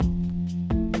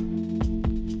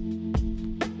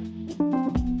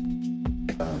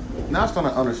now I'm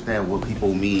starting to understand what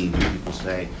people mean when people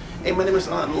say, Eminem is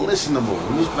unlistenable.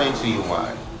 Let me explain to you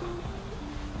why.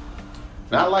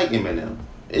 And I like Eminem.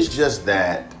 It's just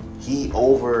that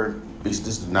it's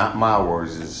just not my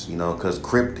words, it's, because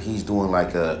Crypt, he's doing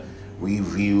like a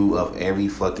review of every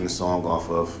fucking song off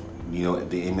of, the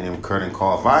Eminem Curtain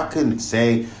Call. If I couldn't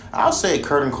say, I'll say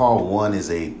Curtain Call 1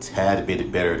 is a tad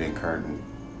bit better than Curtain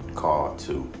Call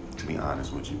 2, to be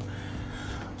honest with you.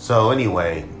 So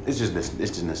anyway, it's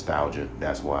just nostalgia.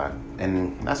 That's why,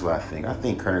 and that's what I think. I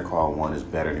think Curtain Call 1 is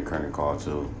better than Curtain Call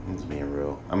 2. I'm just being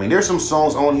real. I mean, there's some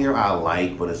songs on here I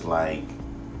like, but it's like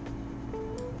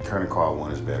Curtain Call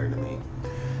 1 is better to me.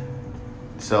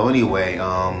 So anyway,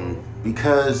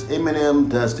 because Eminem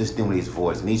does this thing with his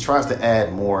voice, and he tries to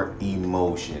add more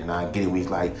emotion, and I get it when he's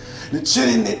like,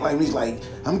 he's like,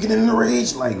 I'm getting in the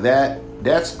rage like that.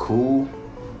 That's cool.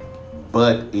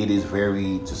 But it is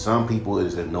to some people, it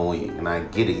is annoying. And I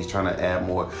get it. He's trying to add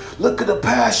more. Look at the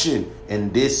passion.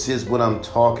 And this is what I'm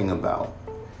talking about.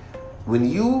 When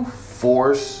you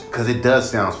force, because it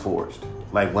does sound forced.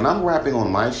 Like when I'm rapping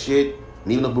on my shit,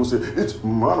 and even though people say, it's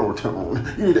monotone,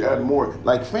 you need to add more.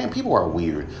 Like, man, people are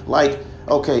weird. Like,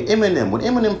 okay, Eminem. When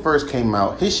Eminem first came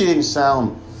out, his shit didn't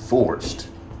sound forced.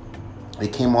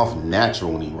 It came off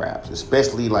natural when he raps,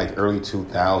 especially like early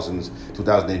 2000s,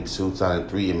 2002,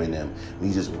 2003 Eminem, when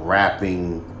he's just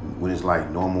rapping with his like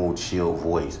normal chill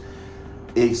voice.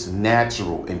 It's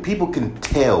natural, and people can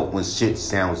tell when shit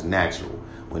sounds natural.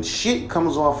 When shit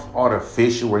comes off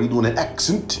artificial, where he's doing an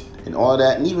accent and all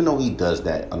that, and even though he does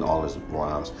that on all his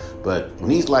rhymes, but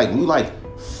when he's like,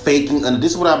 faking, and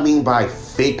this is what I mean by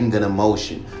faking an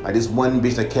emotion. Like this one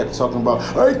bitch that kept talking about,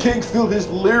 I can't feel his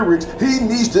lyrics, he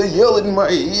needs to yell in my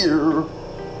ear.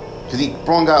 Because he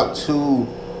brought out two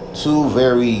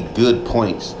very good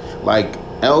points. Like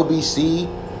LBC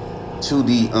to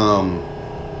the,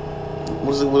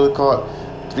 what is it called?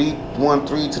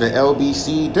 313 to the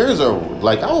LBC.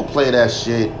 I will play that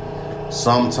shit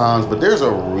sometimes, but there's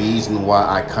a reason why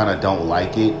I kind of don't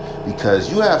like it.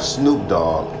 Because you have Snoop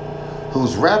Dogg,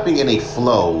 who's rapping in a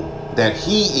flow that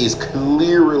he is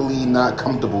clearly not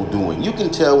comfortable doing. You can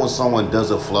tell when someone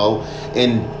does a flow,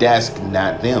 and that's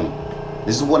not them.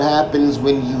 This is what happens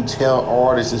when you tell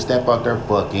artists to step out their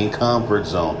fucking comfort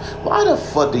zone. Why the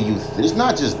fuck do you think? It's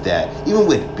not just that. Even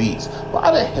with beats,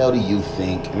 why the hell do you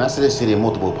think, and I said this shit in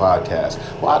multiple podcasts,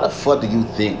 why the fuck do you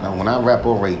think when I rap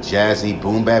over a jazzy,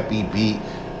 boom bappy beat,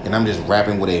 and I'm just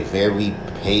rapping with a very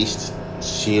paced,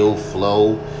 chill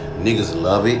flow, niggas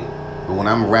love it? But when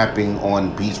I'm rapping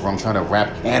on beats where I'm trying to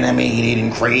rap animated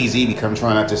and crazy because I'm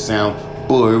trying not to sound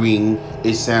boring,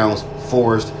 it sounds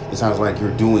forced, it sounds like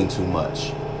you're doing too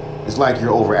much. It's like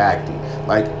you're overacting.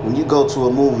 Like when you go to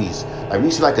a movies, like when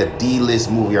you see like a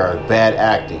D-list movie or bad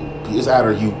acting, it's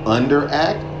either you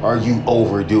underact or you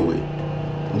overdo it.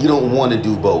 You don't want to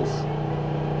do both.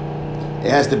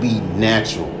 It has to be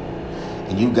natural.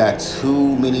 And you got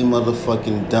too many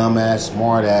motherfucking dumbass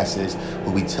smartasses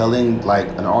who be telling like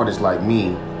an artist like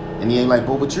me, and you ain't like,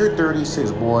 but you're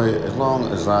 36, boy. As long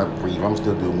as I breathe, I'm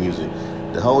still doing music.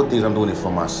 The whole thing is I'm doing it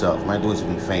for myself. I'm not doing it to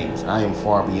be famous. I am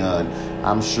far beyond.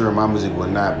 I'm sure my music will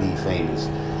not be famous.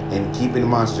 And keep in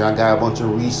mind, I got a bunch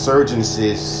of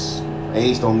resurgences.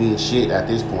 Age don't mean shit at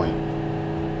this point.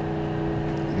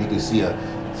 You can see a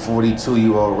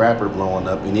 42-year-old rapper blowing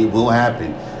up, and it will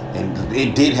happen. And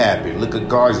it did happen. Look at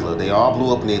Garzilla. They all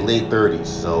blew up in their late 30s.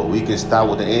 So we can stop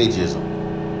with the ageism.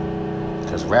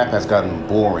 Because rap has gotten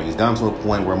boring. It's down to a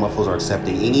point where motherfuckers are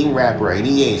accepting any rapper at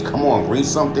any age. Come on, bring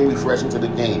something refreshing to the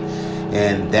game.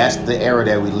 And that's the era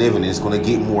that we live in. It's going to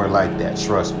get more like that.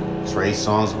 Trust me. Tory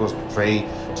Lanez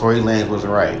was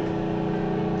right.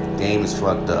 The game is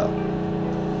fucked up.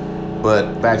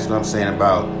 But back to what I'm saying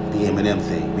about the Eminem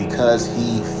thing. Because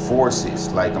he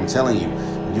forces, like I'm telling you,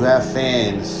 you have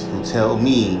fans who tell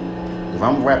me if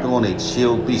I'm rapping on a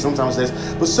chill beat, sometimes there's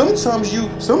some songs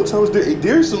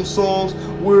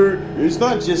where it's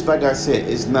not just like I said,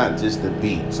 it's not just the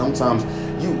beat. Sometimes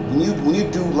when you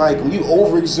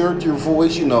overexert your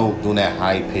voice, doing that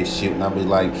high pitched shit, and I'll be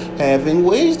like, having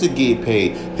ways to get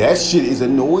paid. That shit is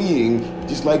annoying.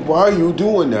 Just like, why are you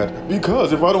doing that?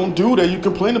 Because if I don't do that, you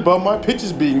complain about my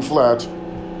pitches being flat.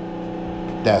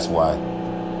 That's why.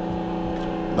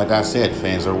 Like I said,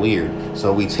 fans are weird.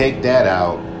 So we take that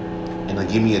out and they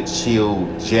give me a chill,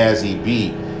 jazzy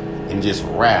beat and just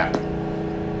rap.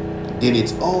 Then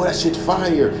it's, that shit's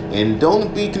fire. And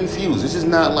don't be confused. This is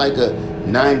not like a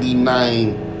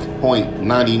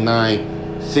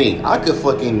 99.99 thing. I could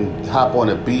fucking hop on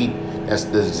a beat that's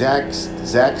the Zach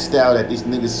style that these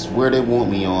niggas swear they want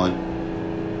me on.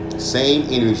 Same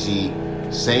energy,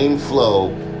 same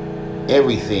flow,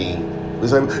 everything.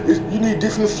 It's like, you need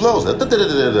different flows.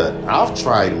 I've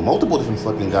tried multiple different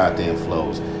fucking goddamn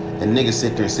flows, and niggas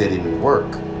sit there and say it didn't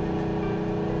work.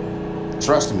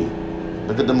 Trust me.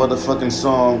 Look at the motherfucking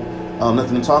song,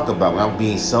 Nothing to Talk About. When I'm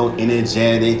being so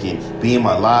energetic and being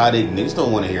melodic, niggas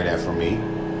don't want to hear that from me.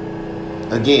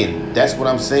 Again, that's what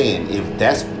I'm saying. If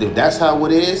that's how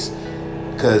it is,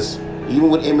 because even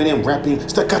with Eminem rapping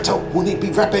staccato, when he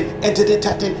be rapping infinite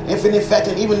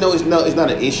fatten, even though it's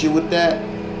not an issue with that,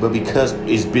 but because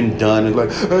it's been done, it's like,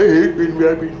 I hate when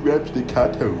rappers rap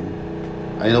staccato.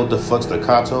 I didn't know what the fuck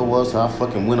staccato was, so I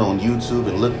fucking went on YouTube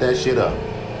and looked that shit up.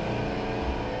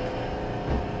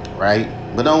 Right?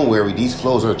 But don't worry, these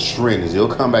flows are trends. They'll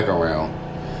come back around.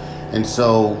 And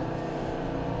so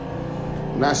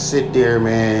when I sit there,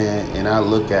 man, and I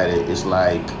look at it, it's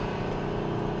like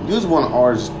use one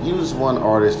artist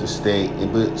to stay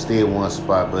in one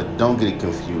spot, but don't get it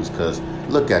confused, because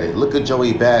look at it. Look at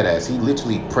Joey Badass. He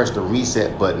literally pressed the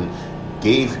reset button,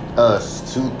 gave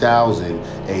us 2000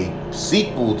 a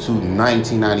sequel to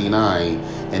 1999,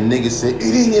 and niggas said it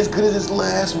ain't as good as this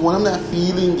last one. I'm not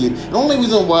feeling it. The only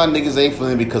reason why niggas ain't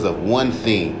feeling it because of one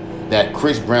thing, that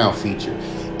Chris Brown feature.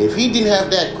 If he didn't have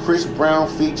that Chris Brown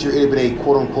feature, it'd have been a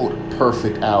quote-unquote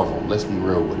perfect album. Let's be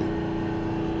real with it.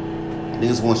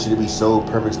 Niggas want shit to be so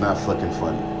perfect, it's not fucking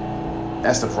funny.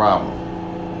 That's the problem.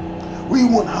 We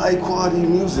want high-quality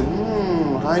music.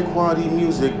 High-quality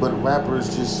music, but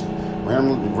rappers just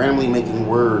randomly making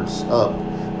words up.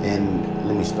 And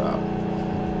let me stop.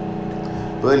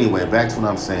 But anyway, back to what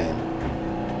I'm saying.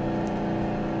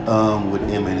 With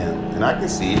Eminem, and I can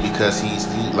see it because he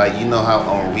like, you know how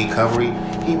on Recovery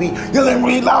he be yelling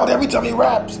really loud every time he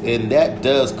raps, and that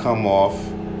does come off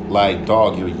like,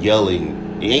 dog, you're yelling.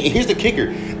 And here's the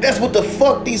kicker: that's what the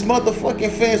fuck these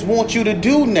motherfucking fans want you to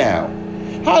do now.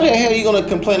 How the hell are you gonna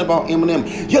complain about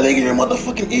Eminem yelling in your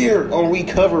motherfucking ear on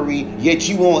Recovery, yet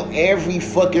you want every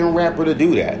fucking rapper to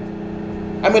do that?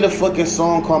 I made a fucking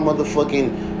song called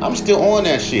motherfucking, I'm still on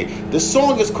that shit. The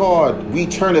song is called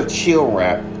Return of Chill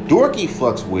Rap. Dorky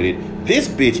fucks with it. This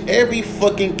bitch, every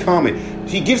fucking comment,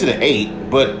 she gives it an 8,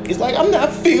 but it's like, I'm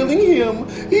not feeling him.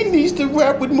 He needs to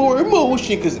rap with more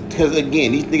emotion. Cause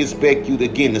again, these niggas expect you to,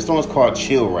 again, the song is called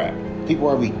Chill Rap. People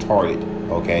are retarded,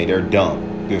 okay? They're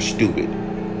dumb. They're stupid.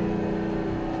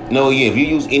 No, yeah, if you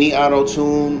use any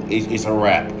auto-tune, it's a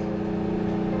rap.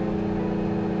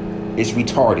 It's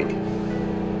retarded.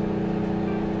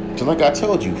 So like I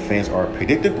told you, fans are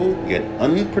predictable yet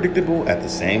unpredictable at the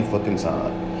same fucking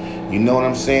time. You know what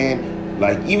I'm saying?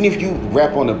 Like, even if you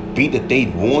rap on a beat that they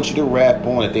want you to rap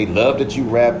on, that they love that you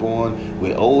rap on,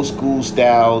 with old school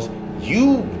styles,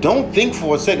 you don't think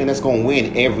for a second that's gonna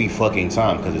win every fucking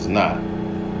time, because it's not.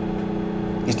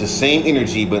 It's the same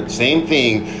energy, but same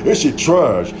thing. This shit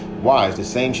trash. Why? It's the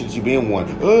same shit you been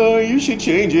wanting. Oh, you should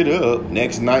change it up.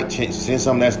 Next night, send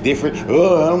something that's different.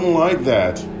 Oh, I don't like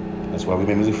that. That's why we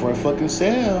make music for our fucking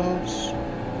selves.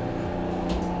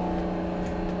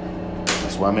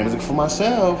 That's why I make music for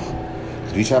myself.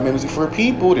 Because if you try to make music for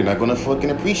people, they're not going to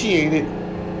fucking appreciate it.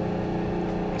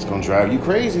 It's going to drive you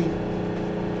crazy.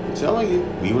 I'm telling you,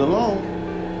 leave it alone.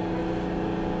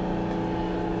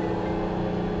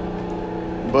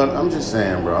 But I'm just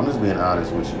saying, bro, I'm just being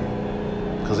honest with you.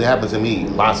 Because it happens to me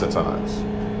lots of times.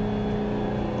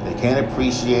 They can't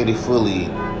appreciate it fully.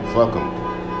 Fuck them.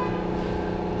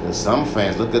 Some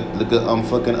fans look at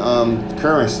fucking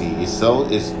Currency.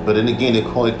 But then again they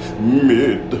call it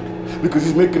mid because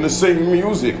he's making the same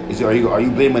music. Are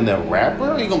you blaming the rapper,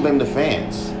 or are you gonna blame the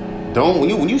fans?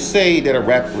 When you say that a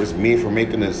rapper is mid for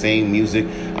making the same music,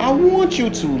 I want you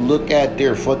to look at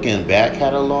their fucking back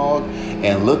catalog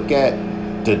and look at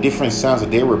the different sounds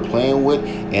that they were playing with,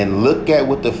 and look at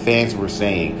what the fans were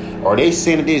saying. Are they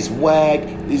saying that it's whack,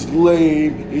 it's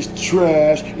lame, it's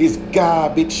trash, it's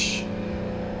garbage?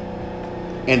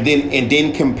 And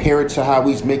then compare it to how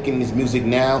he's making his music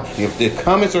now. If the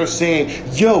comments are saying,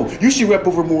 yo, you should rap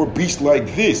over more beats like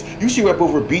this, you should rap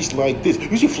over beats like this,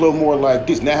 you should flow more like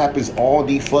this, and that happens all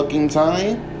the fucking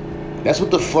time, that's what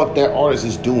the fuck that artist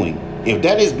is doing. If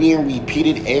that is being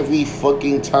repeated every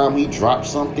fucking time he drops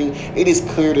something, it is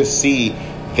clear to see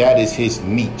that is his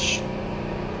niche.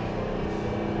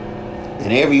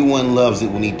 And everyone loves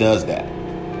it when he does that.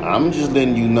 I'm just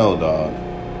letting you know, dog.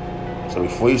 So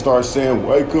before you start saying,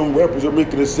 why come rappers are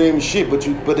making the same shit, but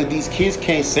these kids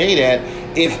can't say that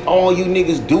if all you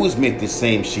niggas do is make the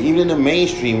same shit, even in the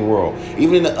mainstream world,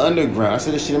 even in the underground. I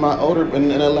said this shit in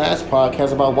the last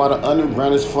podcast about why the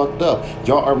underground is fucked up.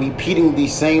 Y'all are repeating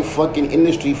these same fucking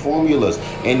industry formulas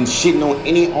and shitting on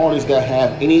any artists that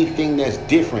have anything that's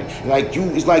different.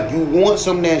 It's like you want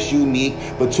something that's unique,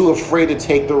 but too afraid to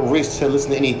take the risk to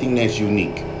listen to anything that's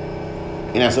unique.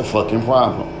 And that's a fucking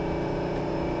problem.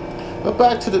 But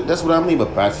that's what I mean,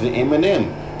 but back to the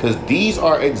Eminem. Because these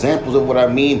are examples of what I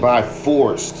mean by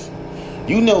forced.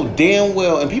 You know damn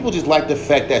well, and people just like the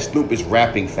fact that Snoop is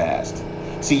rapping fast.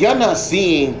 See, y'all not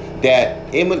seeing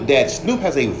that Snoop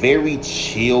has a very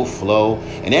chill flow,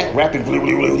 and that rapping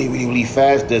really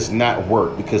fast does not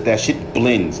work because that shit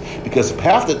blends. Because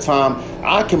half the time,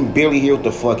 I can barely hear what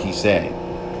the fuck he's saying.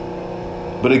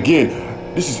 But again,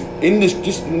 this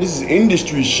is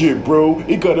industry shit, bro.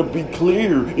 It gotta be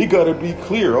clear. It gotta be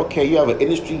clear. Okay, you have an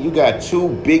industry. You got two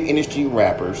big industry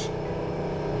rappers.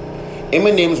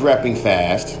 Eminem's rapping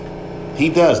fast. He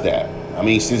does that. I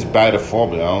mean, since By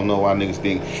Default, I don't know why niggas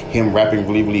think him rapping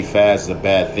really fast is a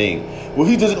bad thing. Well,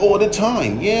 he does it all the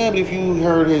time. Yeah, but if you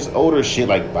heard his older shit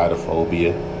like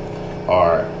Bidophobia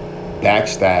or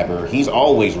Backstabber, he's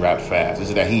always rapped fast.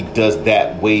 It's that he does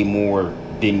that way more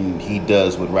than he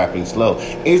does with rapping slow.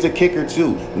 Here's a kicker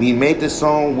too. When he made this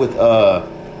song with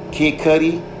Kid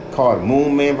Cudi called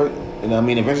Moon Man,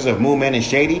 Adventures of Moon Man and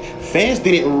Shady, fans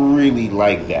didn't really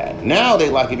like that. Now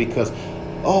they like it because,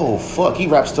 oh fuck, he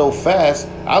raps so fast.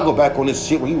 I'll go back on this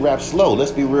shit where he raps slow. Let's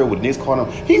be real with this corner.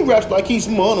 He raps like he's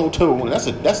monotone. That's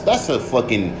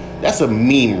a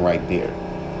meme right there.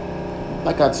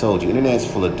 Like I told you,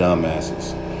 internet's full of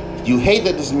dumbasses. You hate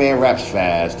that this man raps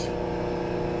fast,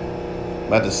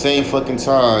 but at the same fucking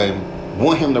time,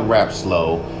 want him to rap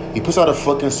slow. He puts out a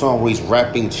fucking song where he's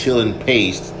rapping chill and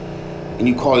paced, and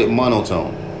you call it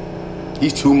monotone.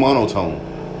 He's too monotone.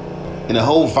 And the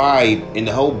whole vibe and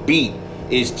the whole beat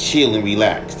is chill and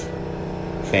relaxed.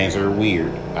 Fans are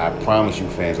weird. I promise you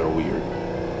fans are weird.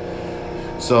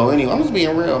 So anyway, I'm just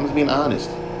being real. I'm just being honest.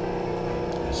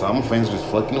 Some fans are just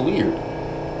fucking weird.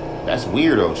 That's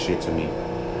weirdo shit to me.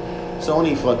 So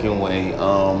any fucking way,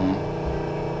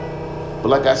 but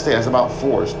like I said, it's about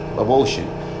force of ocean.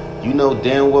 You know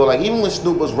damn well, like even when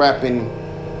Snoop was rapping,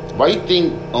 why you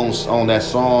think on that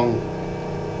song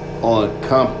on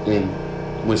Compton,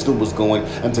 when Snoop was going,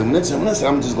 I'm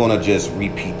just gonna just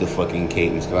repeat the fucking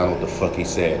cadence because I don't know what the fuck he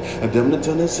said.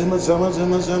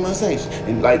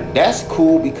 And like that's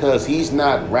cool because he's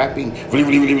not rapping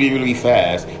really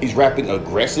fast. He's rapping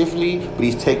aggressively, but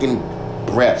he's taking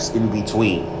breaths in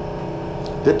between.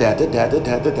 And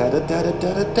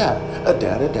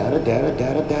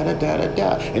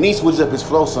he switches up his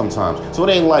flow sometimes. So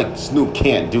it ain't like Snoop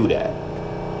can't do that.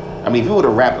 I mean, if he would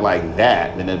have rapped like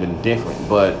that, then it'd have been different.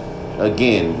 But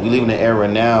again, we live in an era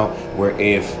now where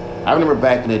I remember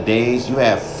back in the days, you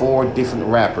have 4 different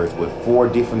rappers with 4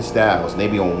 different styles,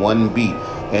 maybe on one beat,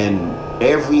 and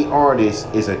every artist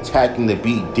is attacking the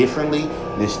beat differently,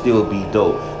 and it still be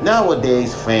dope.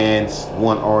 Nowadays, fans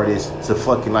want artists to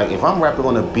fucking like, if I'm rapping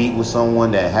on a beat with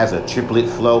someone that has a triplet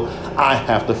flow, I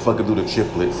have to fucking do the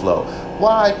triplet flow.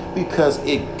 Why? Because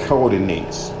it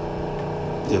coordinates.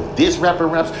 If this rapper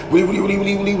raps really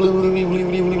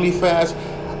fast,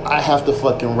 I have to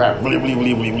fucking rap really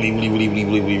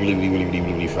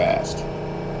fast.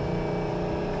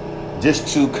 Just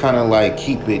to kind of like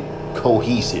keep it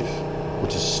cohesive,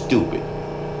 which is stupid.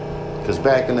 Because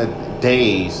back in the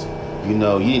days, you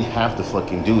know, you didn't have to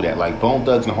fucking do that. Like Bone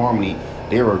Thugs and Harmony,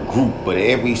 they're a group, but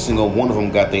every single one of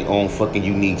them got their own fucking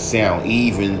unique sound,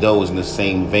 even though it's in the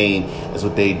same vein as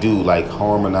what they do, like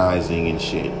harmonizing and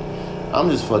shit. I'm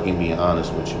just fucking being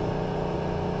honest with you.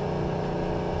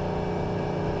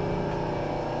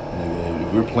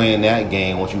 If you're playing that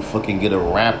game, once you fucking get a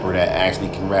rapper that actually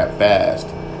can rap fast.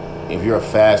 If you're a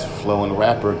fast flowing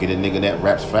rapper, get a nigga that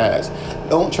raps fast.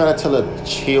 Don't try to tell a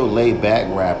chill, laid back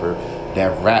rapper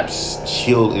that raps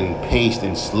chill and paced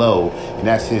and slow, and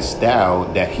that's his style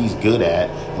that he's good at,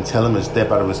 and tell him to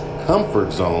step out of his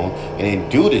comfort zone and then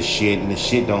do the shit, and the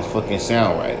shit don't fucking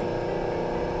sound right.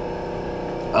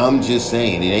 I'm just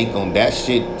saying, it ain't gonna, that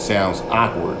shit sounds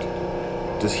awkward.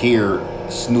 Just hear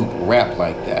Snoop rap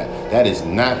like that. That is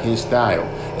not his style.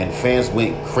 And fans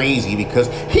went crazy because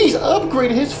he's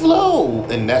upgraded his flow.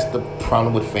 And that's the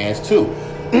problem with fans too.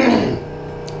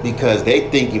 Because they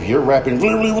think if you're rapping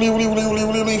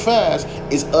really fast,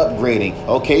 it's upgrading.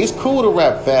 Okay, it's cool to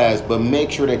rap fast, but make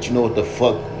sure that you know what the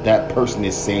fuck that person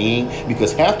is saying.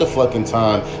 Because half the fucking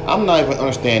time, I'm not even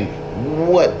understanding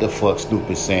what the fuck Snoop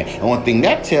is saying. And one thing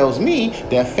that tells me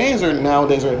that fans are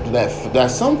nowadays that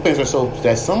some fans are so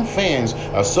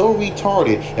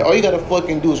retarded that all you gotta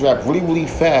fucking do is rap really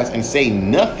fast and say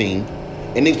nothing,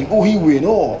 and they think, oh, he went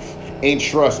off. And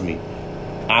trust me,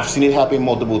 I've seen it happen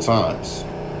multiple times.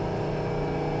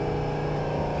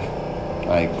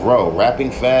 Like, bro, rapping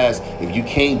fast, if you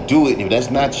can't do it, if that's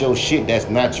not your shit, that's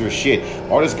not your shit.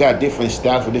 Artists got different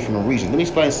styles for different reasons. Let me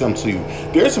explain something to you.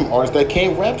 There's some artists that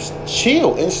can't rap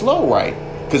chill and slow right.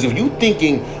 Because if you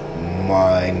thinking,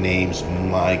 my name's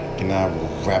Mike and I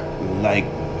rap like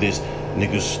this,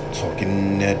 niggas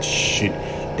talking that shit,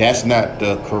 that's not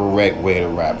the correct way to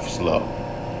rap slow.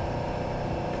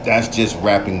 That's just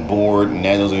rapping bored, and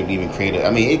that doesn't even create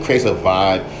it creates a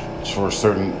vibe for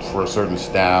a certain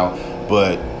style,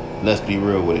 but let's be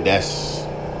real with it.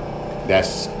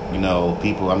 That's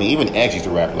people, even X used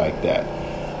to rap like that.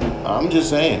 I'm just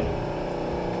saying.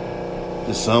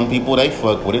 To some people, they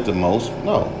fuck with it. The most,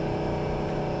 no.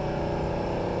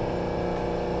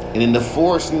 And then the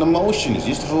force and the emotions.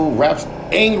 This fool raps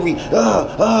angry. And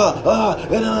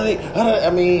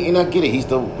I get it. He used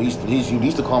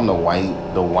to call him the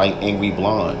white angry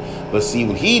blonde. But see,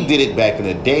 when he did it back in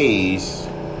the days,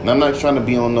 and I'm not trying to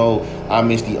be on I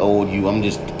miss the old you. I'm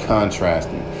just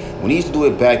contrasting. When he used to do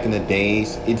it back in the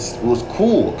days, it was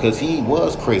cool because he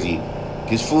was crazy.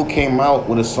 This fool came out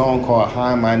with a song called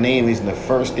Hi, My Name Is, and the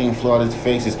first thing flew out his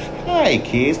face is, hi,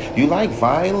 kids, do you like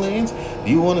violins?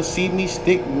 Do you want to see me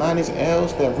stick minus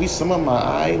L's that reach some of my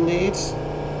eyelids?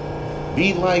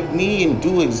 Be like me and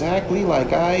do exactly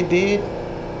like I did?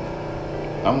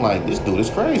 I'm like, this dude is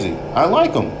crazy. I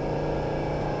like him.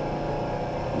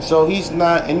 So he's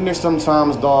not, and there's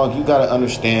sometimes, dog, you got to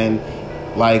understand,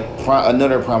 like,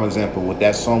 another prime example with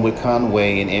that song with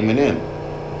Conway and Eminem.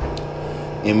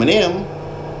 Eminem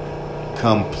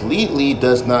completely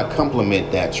does not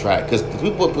compliment that track because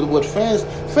what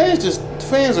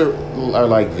fans are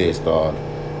like this, dog.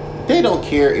 They don't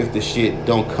care if the shit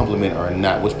don't compliment or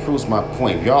not, which proves my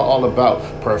point. If y'all all about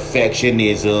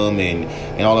perfectionism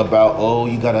and all about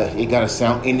it gotta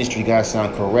sound industry, gotta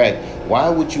sound correct. Why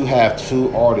would you have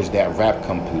two artists that rap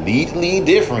completely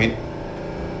different?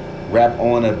 Rap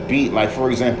on a beat, like for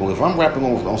example, if I'm rapping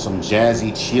on some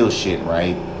jazzy chill shit,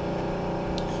 right?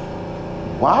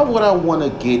 Why would I want to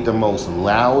get the most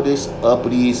loudest,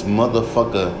 uppitiest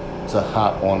motherfucker to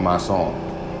hop on my song,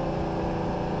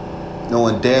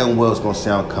 knowing damn well it's gonna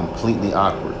sound completely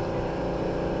awkward?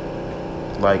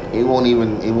 Like it won't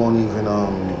even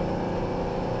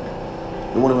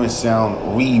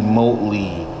sound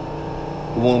remotely.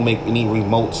 It won't make any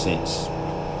remote sense.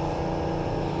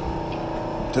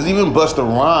 Because even Busta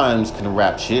Rhymes can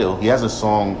rap chill. He has a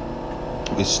song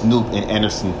with Snoop and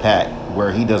Anderson .Paak where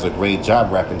he does a great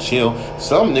job rapping chill.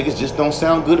 Some niggas just don't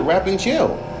sound good rapping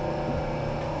chill.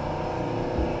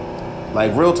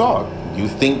 Like real talk. You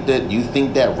think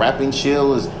that rapping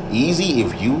chill is easy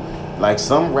if you, like,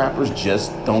 some rappers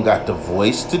just don't got the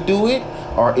voice to do it,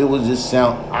 or it will just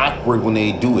sound awkward when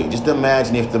they do it. Just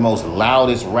imagine if the most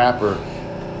loudest rapper,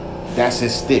 that's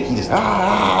his stick. He just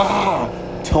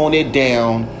tone it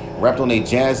down, rapped on a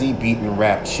jazzy beat and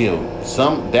rap chill.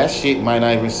 That shit might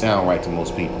not even sound right to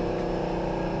most people.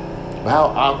 But how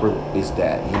awkward is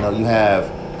that? You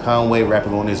have Conway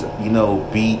rapping on this,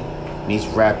 beat, and he's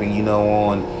rapping,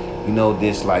 on,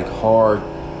 this like hard,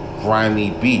 grimy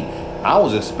beat. I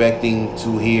was expecting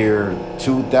to hear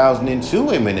 2002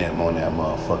 Eminem on that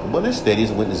motherfucker, but instead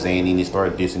he went to Zany and he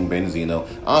started dissing Benzino.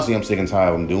 Honestly, I'm sick and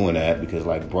tired of him doing that because,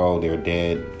 like, bro, they're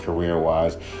dead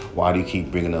career-wise. Why do you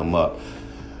keep bringing them up?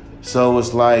 So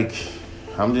it's like,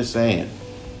 I'm just saying,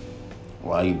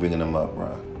 why are you bringing them up,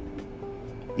 bro?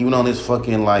 Even on this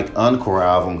fucking, like, Encore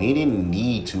album, he didn't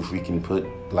need to freaking put,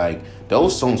 like,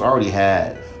 those songs already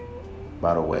have,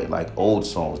 by the way, like, old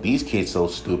songs. These kids so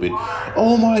stupid.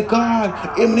 Oh my God,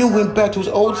 Eminem went back to his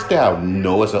old style.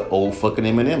 No, it's an old fucking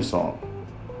Eminem song.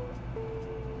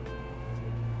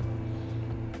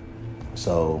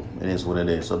 So, it is what it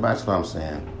is. So, that's what I'm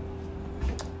saying.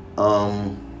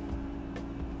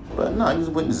 But no, he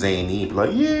just went zany.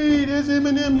 Like, yay, that's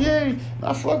Eminem, yay.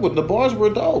 I fuck with the bars were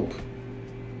dope.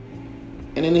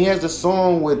 And then he has the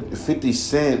song with 50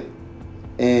 Cent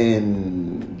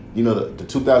and, the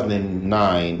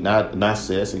 2009, not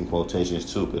says in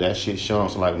quotations too, because that shit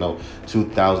sounds like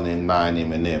 2009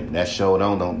 Eminem. That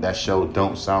show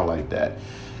don't sound like that.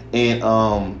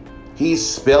 And he's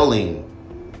spelling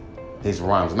his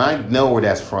rhymes, and I know where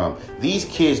that's from. These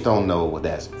kids don't know where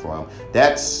that's from.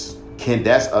 That's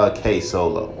K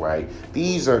Solo, right?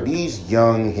 These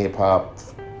young hip hop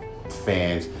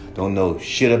fans don't know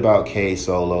shit about K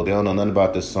Solo. They don't know nothing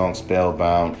about the song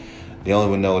Spellbound. They don't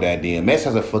even know that DMX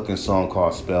has a fucking song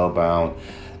called Spellbound.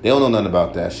 They don't know nothing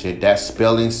about that shit. That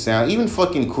spelling sound. Even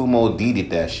fucking Kumo D did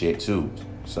that shit too.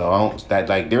 So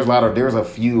there's a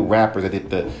few rappers that did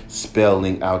the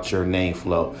spelling out your name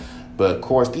flow. But of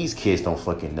course, these kids don't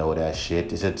fucking know that shit.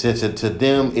 To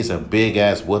them, it's a big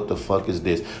ass, what the fuck is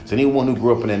this? To anyone who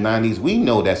grew up in the 90s, we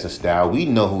know that's a style. We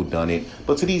know who done it.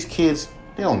 But to these kids,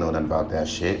 they don't know nothing about that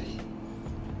shit.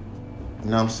 You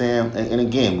know what I'm saying? And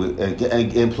again,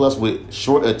 and plus with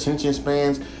short attention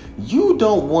spans, You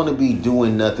don't want to be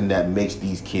doing nothing that makes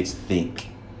these kids think.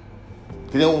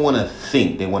 They don't want to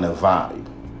think. They want to vibe.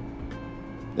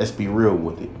 Let's be real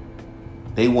with it.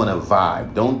 They want to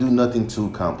vibe. Don't do nothing too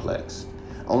complex.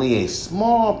 Only a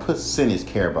small percentage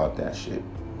care about that shit.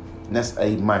 And that's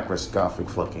a microscopic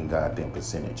fucking goddamn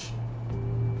percentage.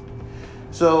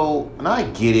 So, and I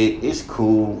get it. It's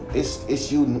cool.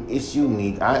 It's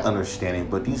unique. I understand it.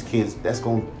 But these kids, that's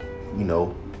going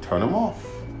to, turn them off.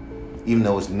 Even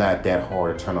though it's not that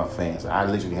hard to turn off fans. I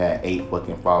literally had 8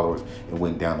 fucking followers and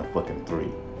went down to fucking 3.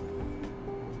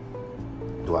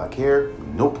 Do I care?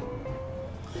 Nope.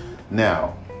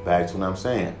 Now, back to what I'm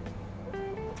saying.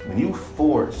 When you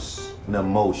force an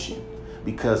emotion,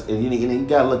 because and you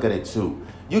gotta look at it too.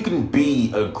 You can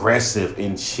be aggressive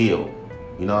and chill.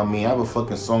 You know what I mean? I have a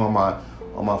fucking song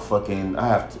on my fucking. I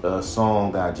have a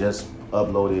song that I just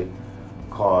uploaded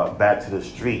called "Back to the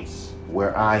Streets,"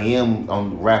 where I am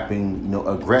rapping,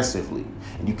 aggressively.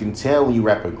 And you can tell when you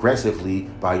rap aggressively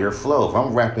by your flow. If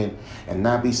I'm rapping and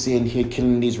not be sitting here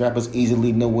killing these rappers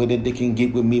easily, no way that they can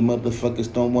get with me.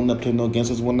 Motherfuckers don't want to play no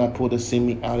games. When I pull the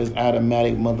semi out, it's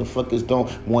automatic. Motherfuckers don't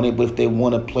want it, but if they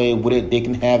want to play with it, they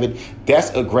can have it. That's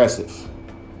aggressive.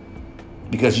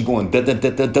 Because you're going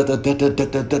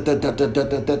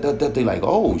like,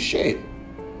 oh shit.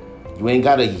 You ain't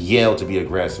got to yell to be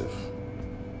aggressive.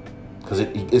 Because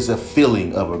it's a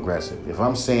feeling of aggressive. If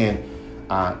I'm saying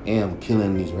I am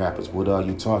killing these rappers, what are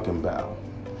you talking about?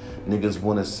 Niggas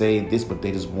want to say this, but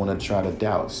they just want to try to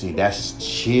doubt. See, that's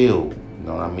chill. You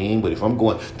know what I mean? But if I'm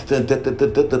going,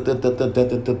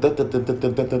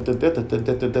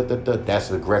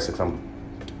 that's aggressive. I'm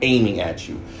aiming at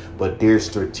you. But there's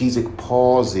strategic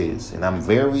pauses. And I'm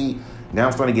starting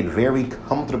to get very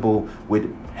comfortable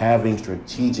with having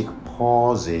strategic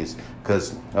pauses.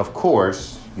 Because, of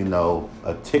course, a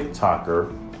TikToker,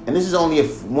 and this is only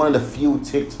one of the few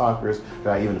TikTokers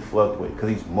that I even fuck with, because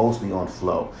he's mostly on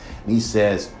Flow. And he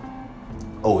says,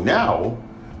 oh, now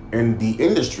in the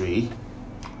industry,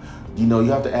 you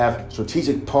have to have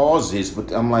strategic pauses.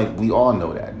 But I'm like, we all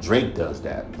know that. Drake does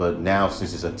that. But now,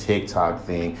 since it's a TikTok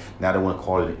thing, now they want to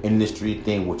call it an industry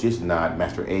thing, which is not.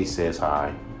 Master A says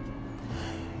hi.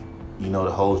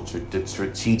 The whole the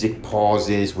strategic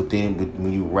pauses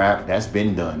when you rap, that's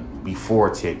been done before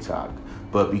TikTok.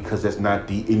 But because that's not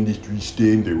the industry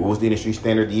standard. What was the industry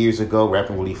standard years ago?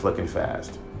 Rapping really fucking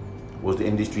fast. What was the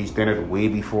industry standard way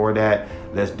before that?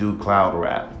 Let's do cloud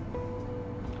rap.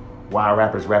 Why are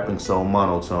rappers rapping so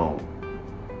monotone?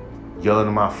 Yelling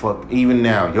in my even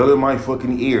now, yelling in my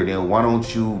fucking ear. Then why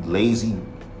don't you lazy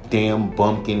damn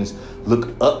bumpkins look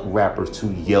up rappers to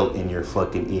yell in your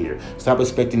fucking ear? Stop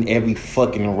expecting every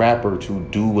fucking rapper to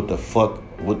do what the fuck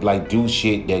do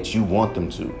shit that you want them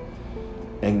to.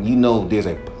 And there's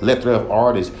a plethora of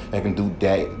artists that can do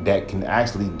that can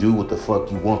actually do what the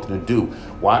fuck you want them to do.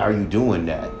 Why are you doing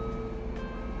that?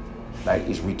 Like,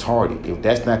 it's retarded. If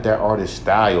that's not their artist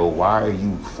style, why are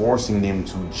you forcing them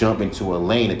to jump into a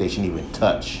lane that they shouldn't even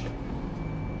touch?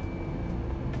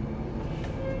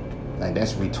 Like,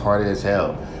 that's retarded as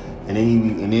hell. And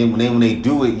then when they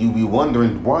do it, you be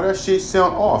wondering why that shit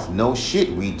sound off. No shit,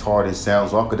 retarded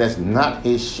sounds off, because that's not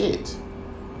his shit.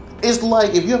 It's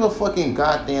like if you have a fucking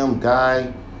goddamn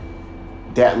guy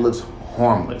that looks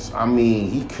harmless. I mean,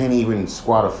 he can't even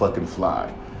squat a fucking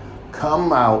fly.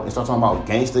 Come out and start talking about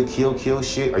gangster kill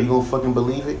shit. Are you gonna fucking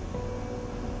believe it?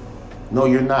 No,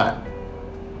 you're not.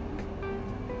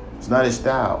 It's not his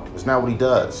style. It's not what he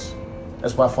does.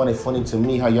 That's why I find it funny to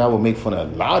me how y'all would make fun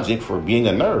of Logic for being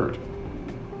a nerd.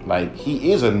 Like,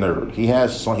 he is a nerd. He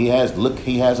has a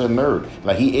nerd.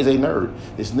 Like, he is a nerd.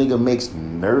 This nigga makes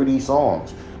nerdy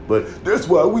songs. But that's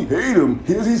why we hate him.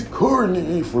 He's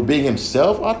corny for being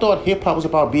himself. I thought hip-hop was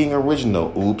about being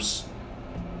original. Oops.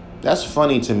 That's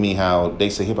funny to me how they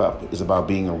say hip-hop is about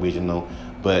being original,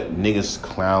 but niggas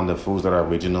clown the fools that are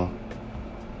original.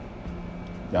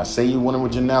 Y'all say you want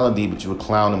originality, but you would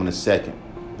clown them in a second.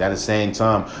 At the same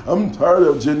time, I'm tired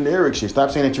of generic shit.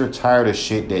 Stop saying that you're tired of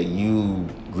shit that you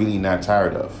really not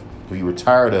tired of. If you were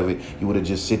tired of it, you would have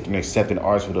just sit there and accepted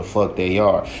artists for the fuck they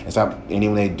are. And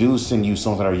then when they do send you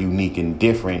songs that are unique and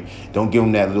different, don't give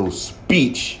them that little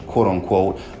speech, quote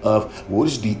unquote, of, well,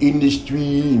 this is the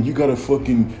industry and you gotta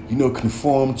fucking,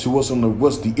 conform to us on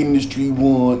what's the industry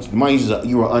wants. Mind you,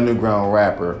 you're an underground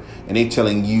rapper and they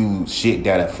telling you shit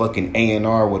that a fucking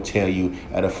A&R would tell you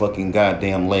at a fucking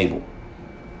goddamn label.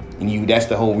 And that's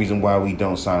the whole reason why we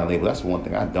don't sign a label. That's one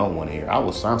thing I don't want to hear. I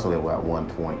was signed to a label at one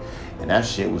point, and that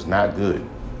shit was not good.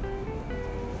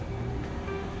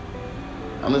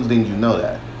 I'm just letting you know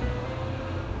that.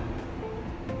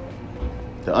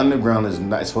 The underground is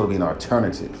not supposed to be an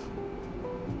alternative.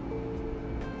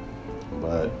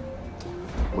 But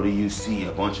what do you see?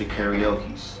 A bunch of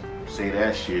karaoke's. Say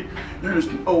that shit. There's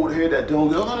the old head that don't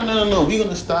go. No. We're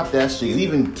gonna stop that shit.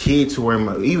 Even kids who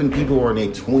are, even people who are in their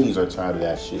 20s are tired of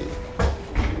that shit.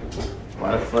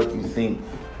 Why the fuck you think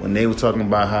when they were talking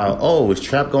about how, oh, is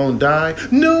trap gonna die?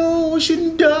 No, it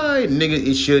shouldn't die. Nigga,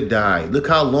 it should die. Look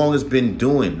how long it's been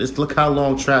doing. Look how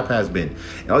long trap has been.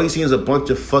 And all you see is a bunch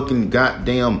of fucking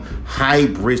goddamn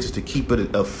hybrids just to keep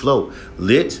it afloat.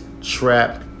 Let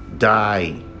trap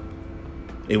die.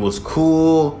 It was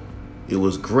cool. It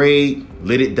was great.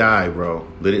 Let it die, bro.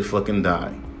 Let it fucking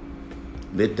die.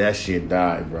 Let that shit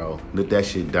die, bro. Let that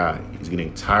shit die. It's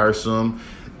getting tiresome.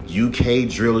 UK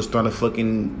drill is starting to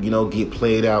fucking, get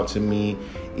played out to me.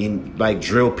 In like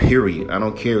drill period. I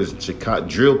don't care. It's Chicago.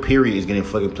 Drill period is getting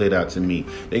fucking played out to me.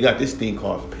 They got this thing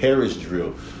called Paris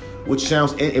drill, which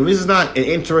sounds, if this is not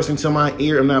interesting to my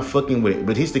ear, I'm not fucking with it.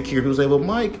 But here's the kicker. People say, well,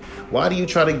 Mike, why do you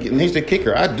try to get, and here's the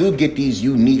kicker. I do get these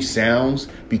unique sounds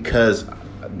because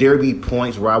there be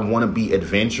points where I want to be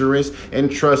adventurous. And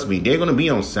trust me, they're going to be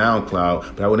on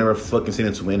SoundCloud, but I would never fucking send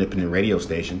it to an independent radio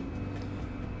station.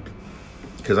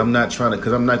 Because I'm not going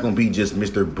to be just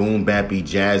Mr. Boom Bappy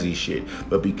Jazzy shit.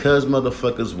 But because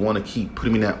motherfuckers want to keep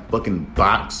putting me in that fucking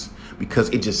box, because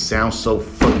it just sounds so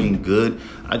fucking good,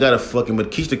 I got to fucking,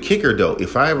 but keep the kicker though.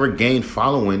 If I ever gain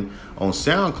following on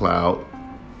SoundCloud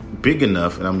big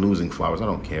enough, and I'm losing followers, I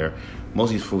don't care. Most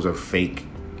of these fools are fake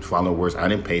followers. I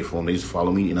didn't pay for them. They just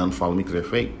follow me and unfollow me because they're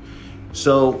fake.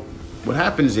 So what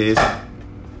happens is,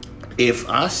 if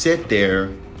I sit there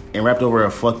and rapped over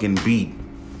a fucking beat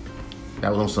that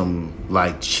was on some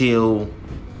like chill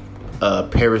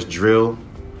Paris drill,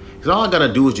 because all I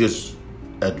gotta do is just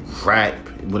rap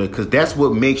with it, because that's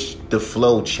what makes the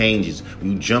flow changes.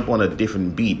 You jump on a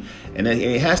different beat, and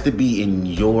it has to be in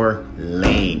your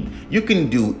lane. You can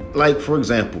do, like, for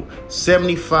example,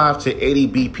 75 to 80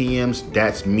 BPMs.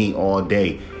 That's me all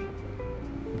day.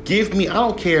 Give me, I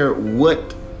don't care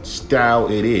what style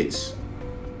it is.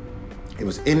 If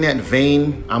it's in that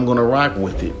vein, I'm gonna rock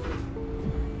with it.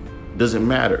 Doesn't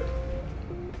matter.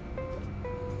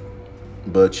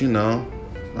 But I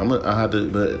have to.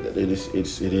 But it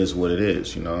is what it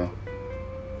is. People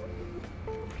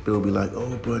be like,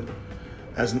 oh, but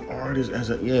as an artist,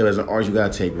 as an artist, you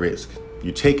gotta take risks.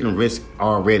 You're taking risk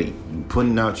already. You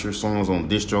putting out your songs on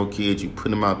DistroKid. You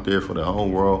putting them out there for the whole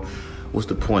world. What's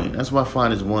the point? That's why I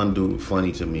find this one dude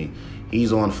funny to me.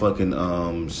 He's on fucking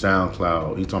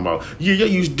SoundCloud. He's talking about, I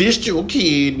use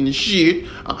DistroKid and shit.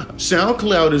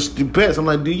 SoundCloud is the best. I'm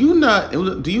like, do you not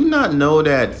know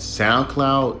that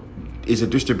SoundCloud is a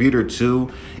distributor too,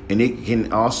 and it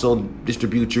can also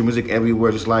distribute your music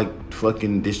everywhere, just like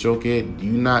fucking DistroKid?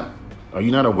 Are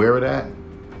you not aware of that?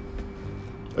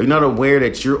 Are you not aware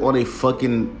that you're on a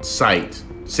fucking site,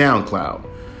 SoundCloud,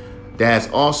 that's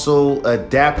also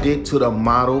adapted to the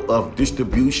model of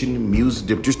distributing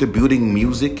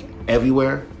music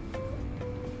everywhere?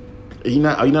 Are you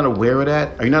not aware of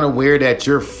that? Are you not aware that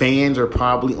your fans are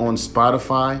probably on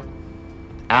Spotify,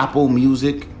 Apple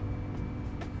Music,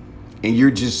 and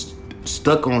you're just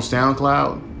stuck on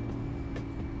SoundCloud?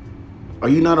 Are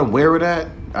you not aware of that?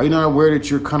 Are you not aware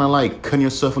that you're kind of like cutting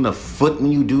yourself in the foot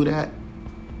when you do that?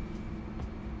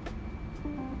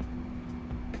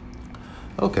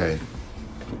 Okay.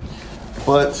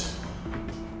 But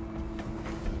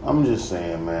I'm just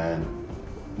saying, man,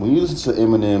 when you listen to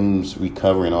Eminem's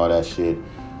Recovery and all that shit,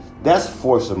 that's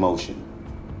forced emotion.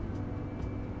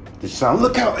 Just sound,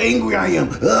 look how angry I am.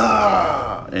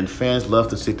 Ah! And fans love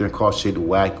to sit there and call shit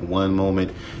whack one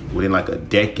moment, within like a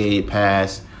decade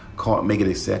pass, make it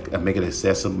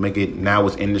accessible, make it, now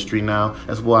it's industry now.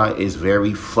 That's why it's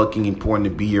very fucking important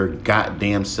to be your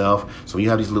goddamn self. So you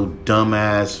have these little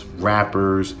dumbass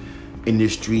rappers,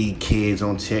 industry kids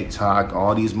on TikTok,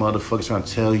 all these motherfuckers trying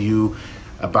to tell you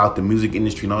about the music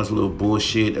industry and all this little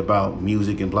bullshit about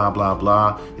music and blah, blah,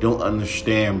 blah. You don't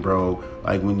understand, bro.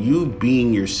 Like, when you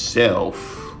being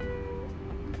yourself,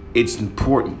 it's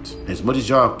important. As much as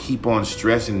y'all keep on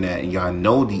stressing that and y'all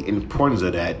know the importance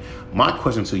of that, my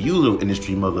question to you little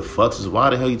industry motherfuckers is, why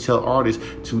the hell you tell artists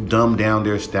to dumb down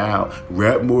their style?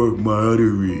 Rap more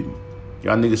moderate.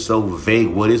 Y'all niggas so vague.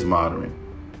 What is moderate?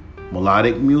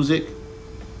 Melodic music?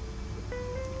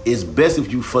 It's best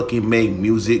if you fucking make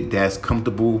music that's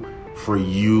comfortable for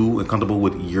you and comfortable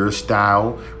with your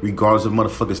style, regardless of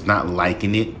motherfuckers not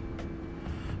liking it.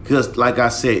 Because, like I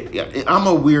said, I'm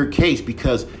a weird case,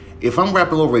 because if I'm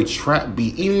rapping over a trap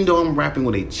beat, even though I'm rapping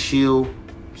with a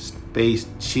chill-paced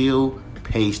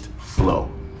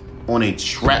flow on a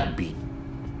trap beat,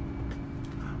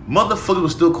 motherfuckers will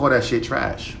still call that shit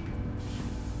trash.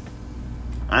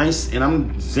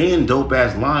 I'm saying dope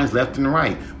ass lines left and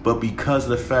right, but because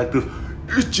of the fact of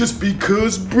it's just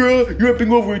because, bruh, you're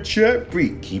rapping over a chat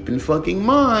freak. Keep in fucking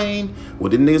mind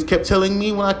what the niggas kept telling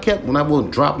me when I will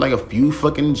drop like a few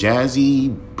fucking jazzy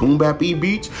boom bappy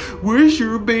beats. Where's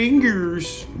your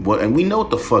bangers? What? And we know what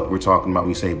the fuck we're talking about when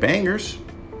we say bangers.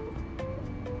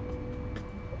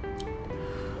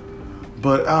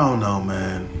 But I don't know,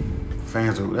 man.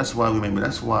 That's why we make music.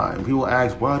 That's why. And people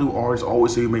ask, why do artists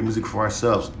always say we make music for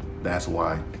ourselves? That's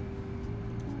why.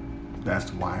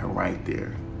 That's why right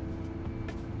there.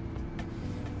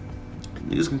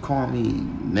 Niggas can call me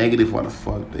negative what the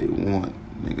fuck they want.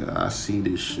 Nigga, I see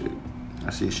this shit.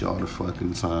 I see shit all the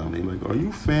fucking time. They like, are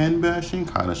you fan bashing?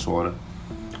 Kinda, sorta.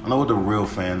 I know what the real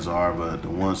fans are, but the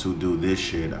ones who do this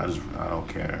shit, I don't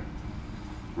care.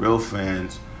 Real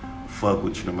fans fuck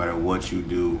with you no matter what you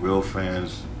do. Real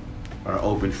fans are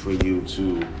open for you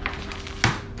to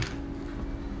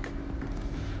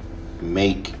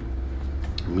make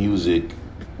music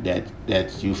that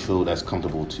you feel that's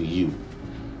comfortable to you.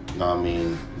 You know what I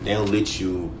mean? They'll let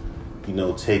you,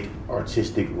 take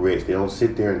artistic risks. They don't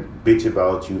sit there and bitch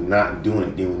about you not doing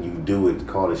it. Then when you do it,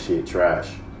 call the shit trash.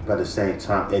 But at the same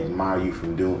time, admire you for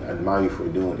doing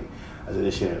it. I said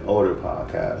this shit in an older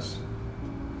podcast.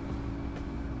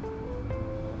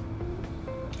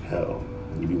 Hell,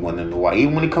 you be wondering why.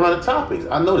 Even when it comes out of topics,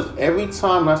 I notice every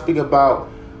time I speak about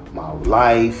my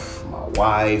life, my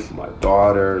wife, my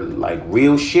daughter, like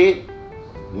real shit,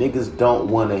 niggas don't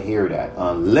want to hear that.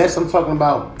 Unless I'm talking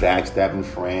about backstabbing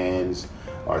friends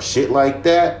or shit like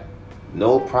that,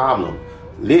 no problem.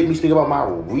 Let me speak about my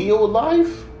real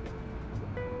life.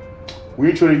 We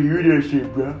ain't trying to hear that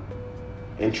shit, bro.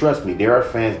 And trust me, there are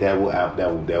fans that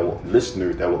will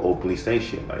listeners that will openly say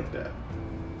shit like that.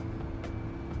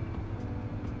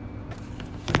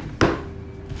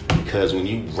 Because when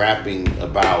you rapping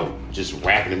about just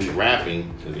rapping to be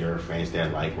rapping, because there are fans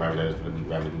that like rapping to be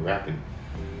rapping.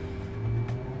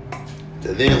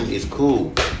 To them, it's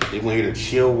cool. They want to hear the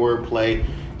chill wordplay,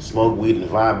 smoke weed, and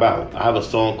vibe out. I have a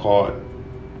song called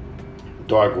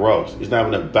Dark Roast. It's not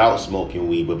even about smoking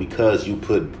weed, but because you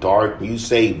put dark, when you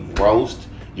say roast,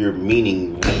 you're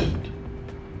meaning weed.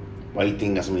 Why do you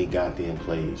think that's so many goddamn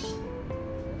plays?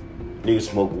 Niggas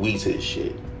smoke weed to this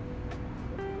shit.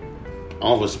 I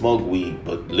don't even smoke weed,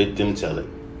 but let them tell it.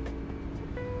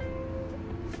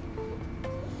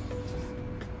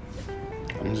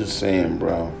 I'm just saying,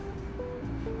 bro.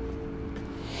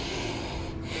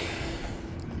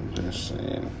 Just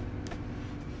saying.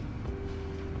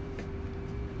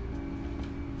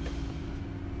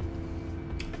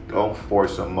 Don't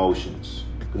force emotions.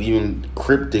 Even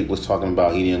Cryptic was talking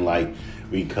about he didn't like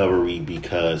Recovery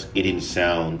because it didn't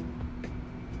sound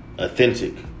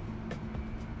authentic.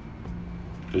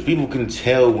 Because people can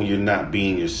tell when you're not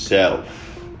being yourself.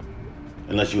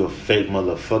 Unless you're a fake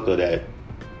motherfucker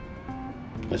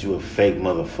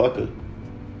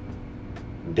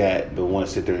that but want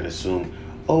to sit there and assume,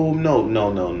 oh, no. You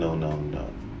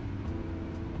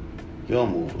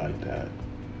don't move like that.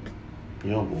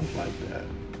 You don't move like that.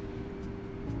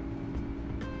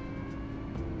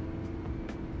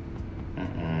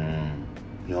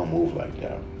 You don't move like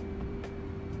that.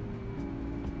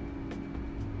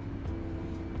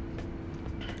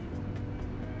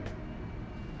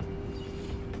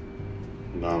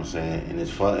 You know what I'm saying? And it's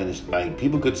fun. And it's like,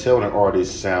 people could tell when an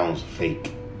artist sounds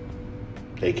fake.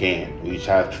 They can. We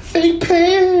try fake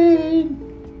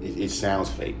pain. It sounds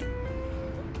fake.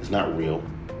 It's not real.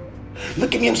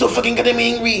 Look at me, I'm so fucking goddamn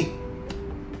angry.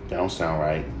 That don't sound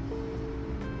right.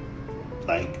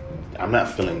 Like, I'm not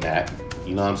feeling that.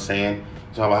 You know what I'm saying?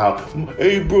 Talk about how,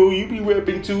 hey bro, you be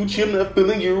rapping too, chill, not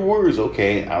feeling your words.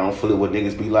 Okay, I don't feel it when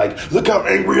niggas be like, look how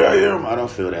angry I am. I don't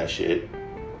feel that shit.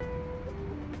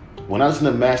 When I listen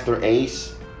to Master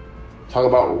Ace talk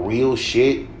about real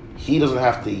shit, he doesn't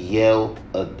have to yell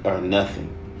or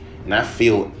nothing. And I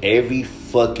feel every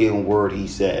fucking word he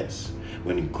says.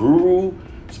 When Guru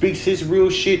speaks his real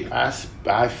shit, I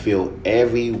feel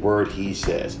every word he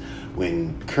says.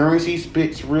 When Currency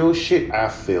spits real shit, I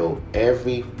feel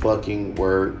every fucking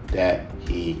word that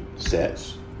he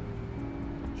says.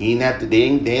 They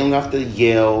don't have to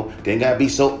yell. They ain't gotta be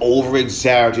so over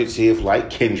exaggerative like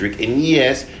Kendrick. And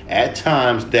yes, at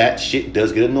times that shit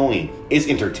does get annoying. It's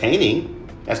entertaining.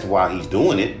 That's why he's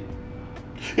doing it.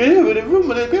 And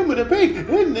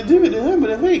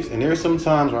there's some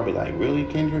times where I'll be like, really,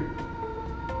 Kendrick?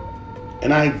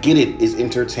 And I get it. It's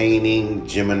entertaining.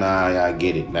 Gemini, I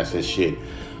get it. That's his shit.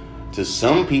 To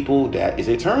some people, that is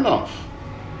a turnoff.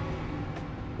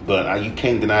 But you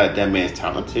can't deny that man's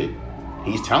talented.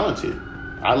 He's talented.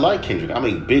 I like Kendrick. I'm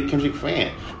a big Kendrick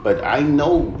fan. But I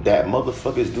know that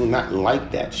motherfuckers do not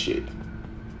like that shit.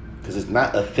 Because it's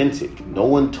not authentic. No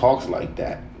one talks like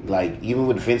that. Like, even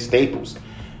with Vince Staples.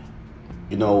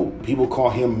 You know, people call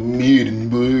him mid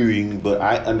and boring, but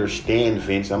I understand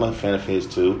Vince. I'm a fan of his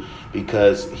too,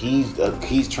 because he's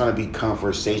trying to be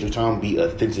conversational, trying to be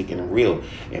authentic and real.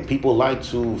 And people like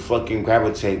to fucking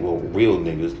gravitate, well, real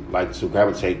niggas like to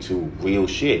gravitate to real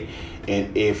shit.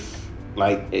 And if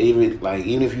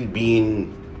even if you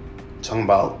being talking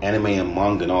about anime and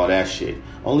manga and all that shit,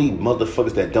 only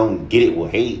motherfuckers that don't get it will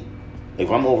hate. If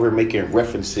I'm over making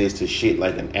references to shit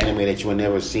like an anime that you ain't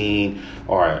never seen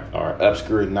or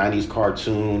obscure 90s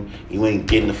cartoon, you ain't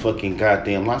getting the fucking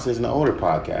goddamn license in the older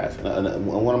podcast,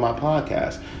 one of my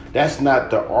podcasts. That's not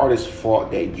the artist's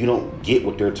fault that you don't get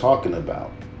what they're talking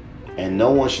about. And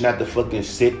no one should have to fucking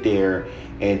sit there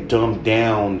and dumb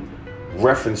down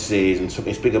references and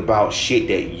speak about shit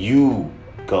that you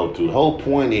go through. The whole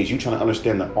point is you trying to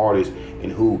understand the artist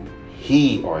and who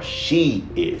he or she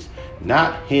is,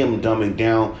 not him dumbing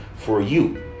down for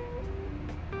you.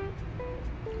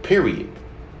 Period.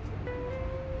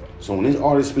 So when this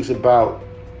artist speaks about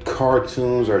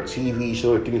cartoons or TV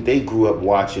shows or things they grew up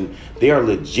watching, they are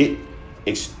legit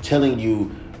telling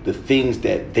you the things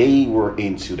that they were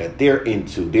into, that they're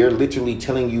into. They're literally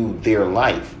telling you their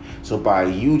life. So by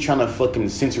you trying to fucking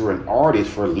censor an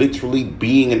artist for literally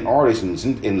being an artist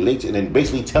and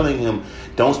basically telling him,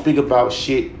 don't speak about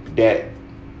shit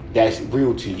that's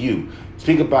real to you.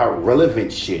 Speak about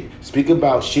relevant shit. Speak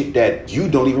about shit that you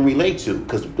don't even relate to.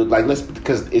 Because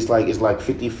it's like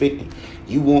 50-50.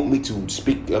 You want me to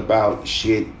speak about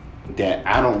shit that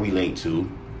I don't relate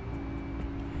to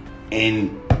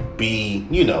and be,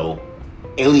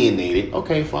 alienated.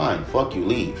 Okay, fine. Fuck you,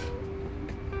 leave.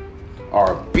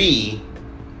 Or B,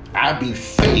 I be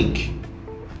fake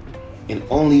and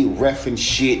only reference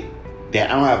shit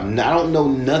that I don't know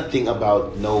nothing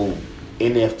about. No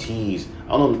NFTs.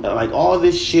 I don't know, like all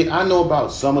this shit. I know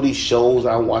about some of these shows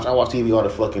I watch. I watch TV all the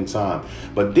fucking time.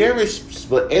 But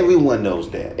everyone knows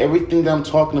that. Everything that I'm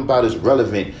talking about is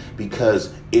relevant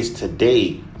because it's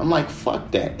today. I'm like,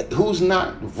 fuck that. Who's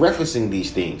not referencing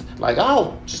these things? Like,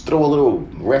 I'll just throw a little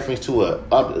reference to a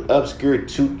obscure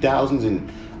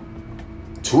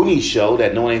 2020 show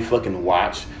that no one ain't fucking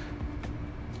watched.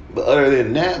 But other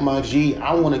than that, my G,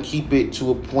 I want to keep it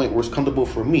to a point where it's comfortable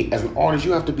for me. As an artist,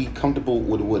 you have to be comfortable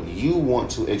with what you want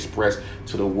to express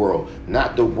to the world,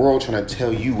 not the world trying to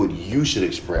tell you what you should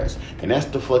express. And that's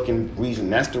the fucking reason.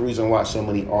 That's the reason why so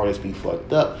many artists be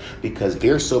fucked up, because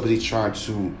they're so busy trying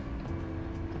to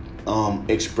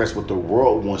express what the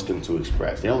world wants them to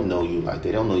express. They don't know you, like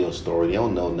they don't know your story. They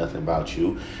don't know nothing about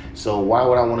you. So why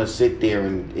would I want to sit there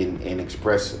and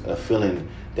express a feeling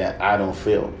that I don't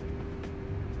feel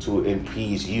to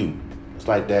appease you? It's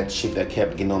like that shit that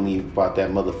kept getting on me about that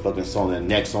motherfucking song. And the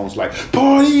next song's like,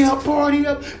 party up, party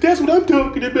up. That's what I'm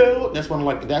talking about. That's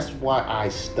why I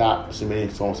stopped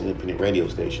submitting songs to independent radio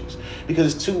stations.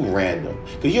 Because it's too random.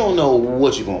 Because you don't know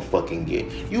what you're gonna fucking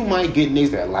get. You might get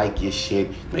niggas that like your shit.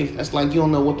 That's like you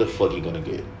don't know what the fuck you're gonna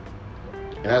get.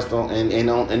 And that's on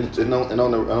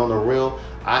the real,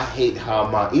 I hate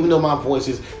how even though my voice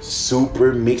is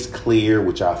super mixed clear,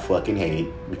 which I fucking hate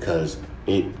because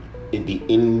it the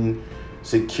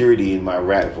insecurity in my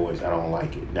rap voice, I don't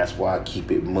like it. That's why I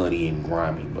keep it muddy and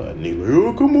grimy. But nigga,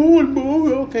 oh come on,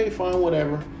 boy. Okay, fine,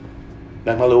 whatever.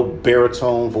 Like my little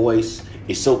baritone voice,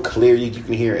 it's so clear you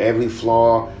can hear every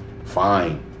flaw.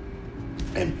 Fine,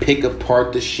 and pick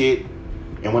apart the shit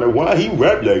and wonder why he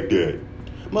rap like that.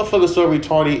 Motherfuckers so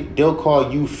retarded, they'll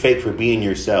call you fake for being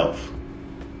yourself.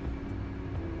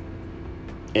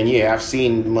 And yeah, I've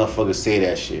seen motherfuckers say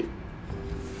that shit.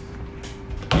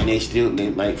 And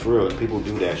they like, for real, people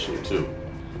do that shit too.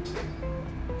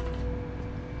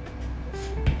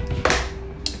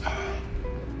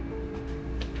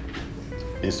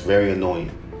 It's very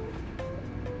annoying.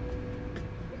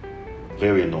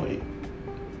 Very annoying.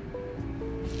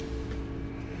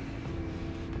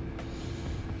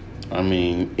 I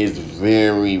mean, it's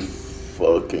very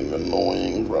fucking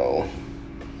annoying, bro.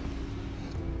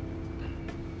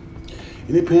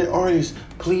 Independent artists,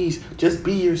 please, just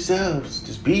be yourselves.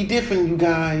 Just be different, you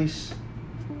guys.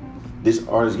 This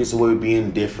artist gets away with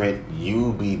being different.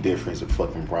 You be different is a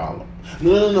fucking problem.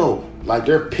 No. Like,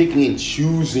 they're picking and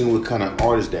choosing what kind of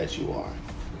artist that you are.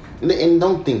 And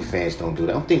don't think fans don't do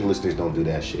that. Don't think listeners don't do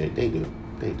that shit. They do.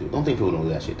 Don't think people don't do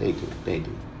that shit. They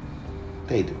do.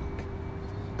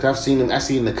 Because I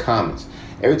see in the comments.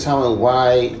 Every time a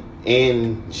Y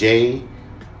and J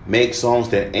make songs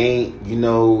that ain't,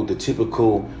 the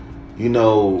typical,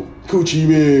 Coochie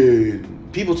Man,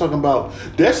 people talking about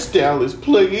that style is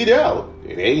played out.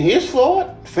 It ain't his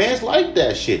fault. Fans like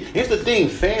that shit. Here's the thing: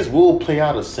 fans will play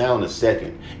out a sound in a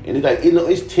second, and it's like,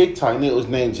 it's TikTok. It was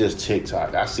named just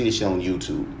TikTok. I see this shit on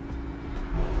YouTube.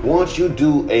 Once you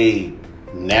do a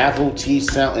novelty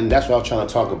sound, and that's what I was trying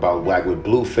to talk about, like with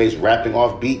Blueface rapping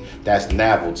off beat, that's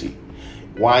novelty.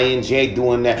 YNJ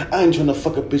doing that. I ain't trying to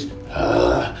fuck a bitch.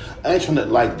 I ain't trying to,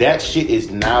 like, that shit is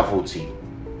novelty.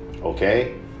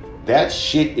 Okay? That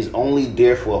shit is only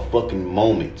there for a fucking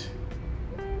moment.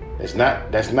 That's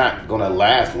not gonna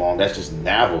last long. That's just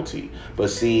novelty.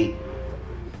 But see,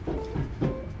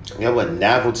 you have a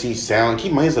novelty sound.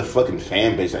 Keep in mind, it's a fucking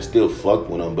fan base. I still fuck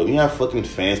with them. But when you have fucking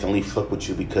fans that only fuck with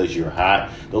you because you're hot,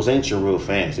 those ain't your real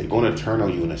fans. They're gonna turn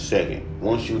on you in a second.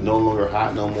 Once you no longer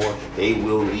hot no more, they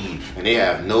will leave. And they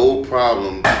have no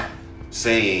problem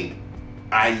saying,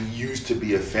 I used to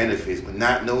be a fan of his, but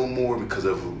not no more because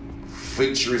of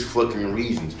fictitious fucking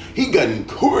reasons. He gotten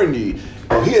corny,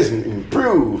 or he hasn't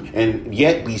improved, and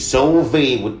yet be so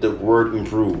vague with the word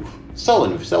improve. So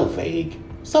vague.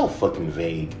 So fucking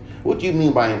vague. What do you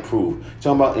mean by improve?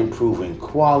 Talking about improving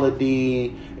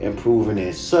quality, improving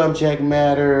in subject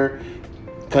matter,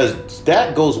 because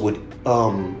that goes with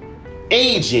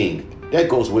aging. That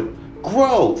goes with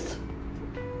growth.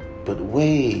 But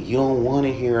wait, you don't want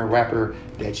to hear a rapper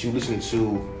that you listen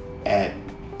to at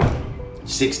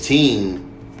 16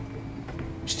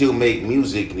 still make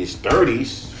music in his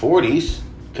 30s, 40s,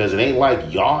 because it ain't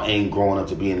like y'all ain't growing up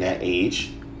to be in that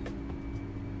age.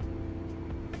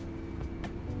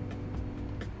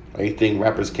 Or you think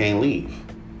rappers can't leave?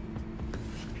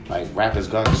 Like, rap has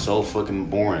gotten so fucking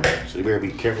boring. So you better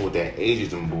be careful with that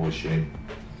ageism bullshit.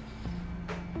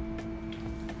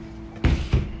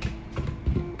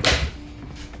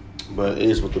 But it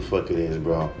is what the fuck it is,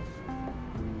 bro.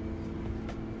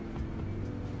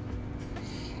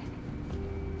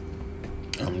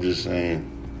 I'm just saying.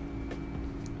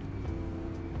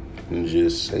 I'm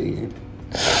just saying.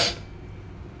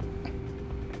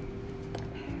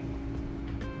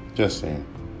 Just saying.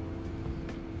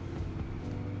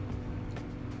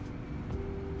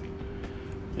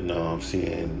 You know, I'm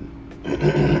seeing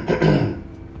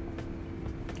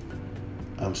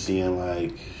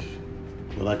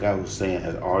like I was saying,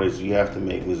 as artists, we have to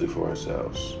make music for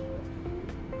ourselves.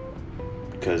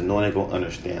 Because no one ain't gonna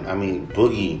understand. I mean,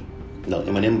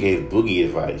 Eminem gave Boogie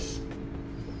advice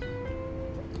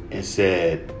and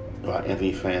said about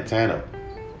Anthony Fantano,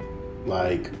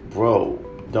 like, bro,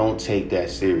 don't take that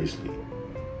seriously.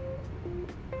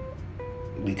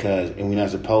 And we're not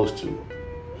supposed to.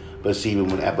 But see,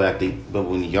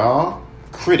 when y'all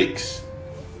critics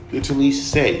literally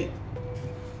say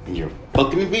in your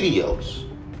fucking videos,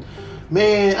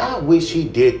 man, I wish he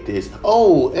did this.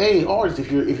 Oh, hey, artists,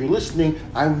 if you're listening,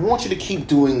 I want you to keep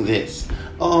doing this.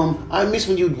 I miss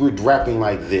when you were rapping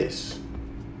like this.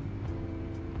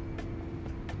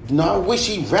 No, I wish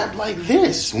he rapped like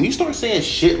this. When you start saying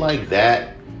shit like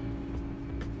that,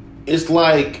 it's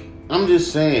like, I'm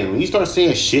just saying, when you start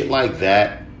saying shit like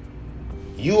that,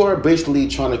 you are basically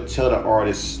trying to tell the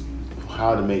artists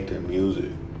how to make their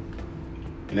music.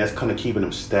 And that's kind of keeping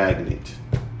them stagnant.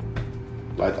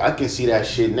 Like, I can see that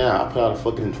shit now. I put out a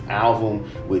fucking album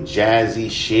with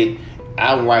jazzy shit.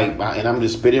 I write, and I'm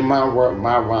just spitting my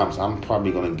rhymes. I'm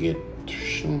probably going to get,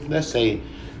 let's say,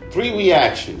 3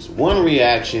 reactions. One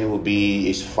reaction would be,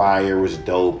 it's fire, it's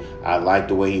dope. I like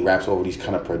the way he raps over these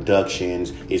kind of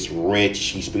productions. It's rich.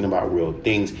 He's speaking about real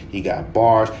things. He got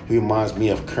bars. He reminds me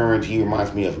of Current. He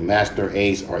reminds me of Master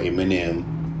Ace or Eminem.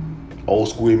 Old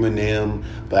school Eminem.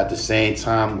 But at the same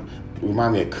time,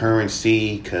 remind me of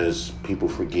Currency, because people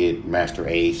forget Master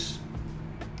Ace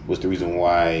was the reason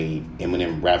why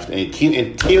Eminem raps. And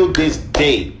until this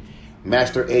day,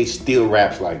 Master Ace still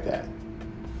raps like that.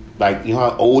 Like, you know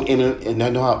how old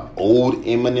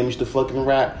Eminem used to fucking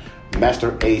rap?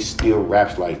 Master Ace still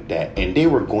raps like that. And they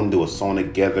were going to do a song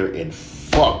together and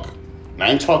fuck. And I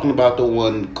ain't talking about the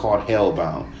one called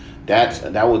Hellbound. That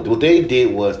was what they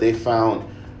did was it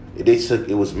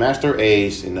was Master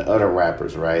Ace and the other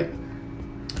rappers, right?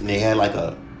 And they had like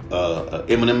a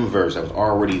Eminem verse that was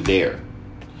already there.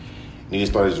 And they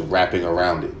just started just rapping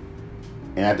around it.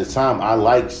 And at the time, I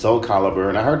liked Soul Calibur,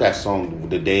 and I heard that song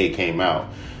the day it came out.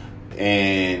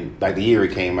 And like the year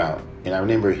it came out. And I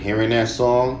remember hearing that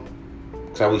song,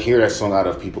 because I would hear that song out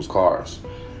of people's cars.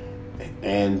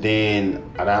 And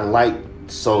I liked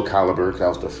Soul Calibur, because that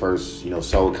was the first,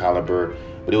 Soul Calibur.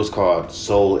 But it was called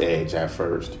Soul Edge at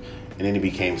first. And then it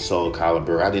became Soul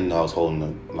Calibur. I didn't know I was holding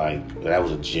that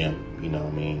was a gym, you know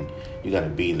what I mean? You gotta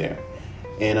be there.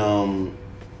 And,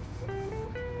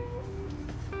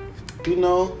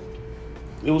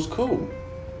 it was cool.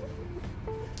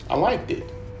 I liked it.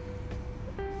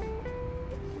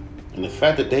 And the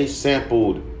fact that they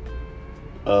sampled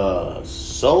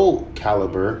Soul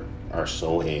Calibur or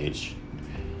Soul Edge.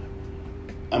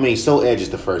 I mean, Soul Edge is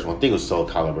the first one. I think it was Soul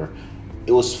Calibur.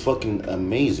 It was fucking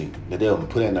amazing that they'll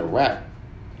put it in a rap.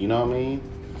 You know what I mean?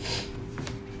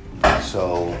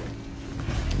 So,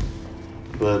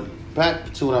 but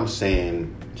back to what I'm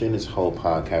saying. Turn this whole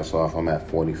podcast off. I'm at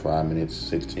 45 minutes,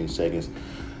 16 seconds.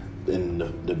 And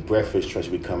the breakfast truck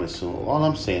should be coming soon. All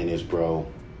I'm saying is, bro,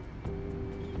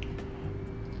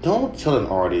 don't tell an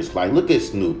artist, like, look at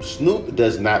Snoop. Snoop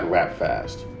does not rap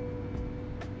fast.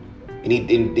 And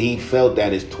he felt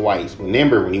that is twice.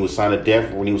 Remember when he was signed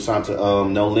to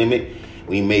No Limit,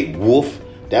 when he made Wolf,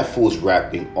 that fool was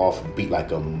rapping off beat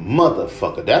like a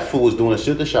motherfucker. That fool was doing a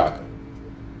Silk the Shocker.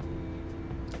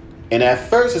 And at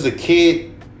first, as a kid,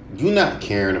 you not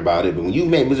caring about it, but when you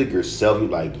make music yourself, you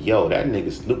like, yo, that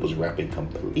nigga Snoop was rapping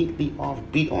completely off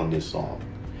beat on this song.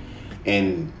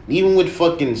 And even with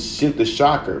fucking Silk the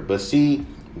Shocker, but see,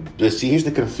 here's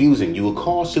the confusing. You would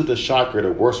call Silk the Shocker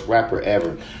the worst rapper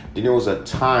ever. Then there was a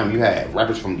time you had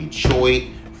rappers from Detroit,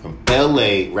 from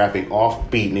LA rapping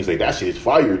off beat, and he's like, that shit is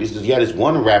fire. You had this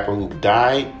one rapper who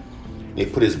died. They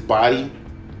put his body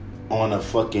on a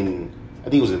fucking, I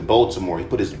think it was in Baltimore. He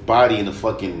put his body in a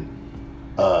fucking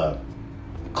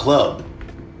club.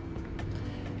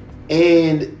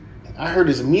 And I heard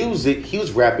his music. He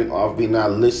was rapping off beat, and I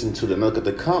listened to look at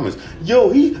the comments.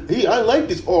 Yo, I like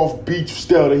this off beat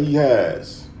style that he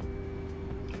has.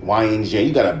 YNJ,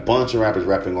 you got a bunch of rappers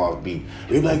rapping off beat.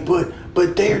 They're like,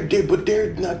 but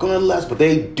they're not gonna last. But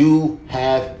they do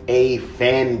have a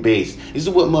fan base. This is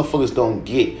what motherfuckers don't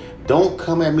get. Don't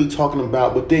come at me talking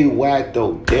about, but they whack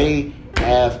though. They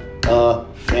have a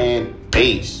fan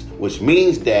base, which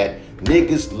means that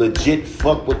niggas legit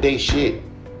fuck with they shit.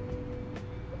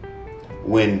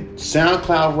 When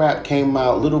SoundCloud rap came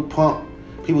out, Lil Pump,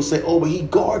 people say, oh, but he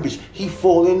garbage. He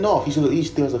falling off. He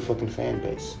still has a fucking fan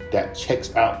base that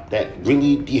checks out. That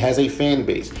really, he has a fan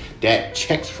base that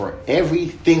checks for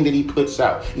everything that he puts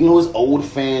out. You know, his old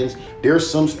fans, there's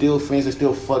some still fans that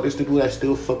still fuck. There's people that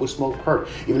still fuck with Smoke Perp,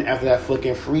 even after that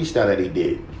fucking freestyle that he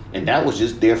did. And that was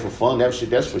just there for fun. That's for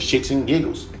shits and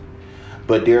giggles.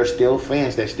 But there are still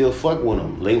fans that still fuck with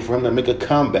him, waiting for him to make a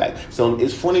comeback. So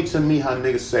it's funny to me how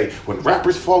niggas say, when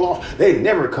rappers fall off, they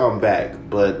never come back.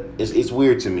 But it's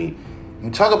weird to me.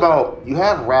 You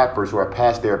have rappers who are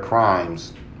past their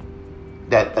primes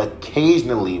that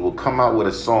occasionally will come out with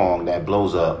a song that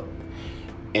blows up,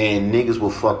 and niggas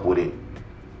will fuck with it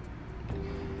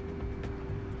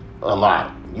a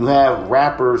lot. You have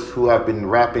rappers who have been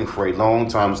rapping for a long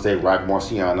time, say Rock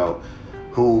Marciano,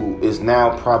 who is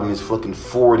now probably in his fucking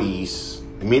 40s,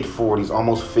 mid-40s,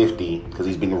 almost 50, because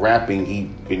he's been rapping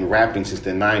since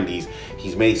the 90s.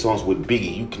 He's made songs with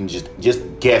Biggie. You can just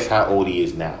guess how old he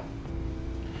is now.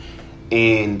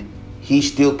 And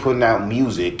he's still putting out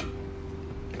music,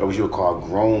 or what you would call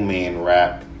grown man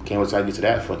rap. Can't wait till I get to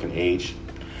that fucking age.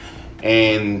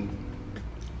 And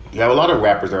you have a lot of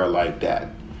rappers that are like that.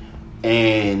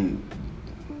 And,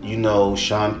 you know,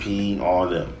 Sean P, all of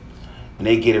them. And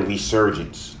they get a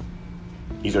resurgence.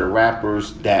 These are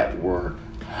rappers that were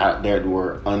hot, that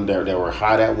were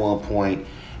hot at one point,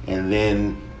 and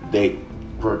then they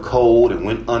were cold and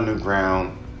went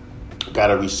underground, got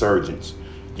a resurgence.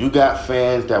 You got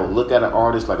fans that will look at an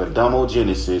artist like a Domo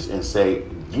Genesis and say,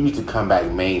 you need to come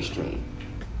back mainstream.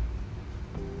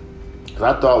 Because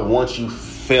I thought once you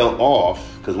fell off,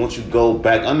 because once you go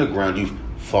back underground, you've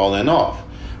fallen off.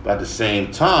 But at the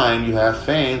same time, you have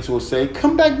fans who will say,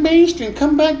 come back mainstream,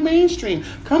 come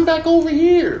back over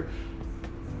here.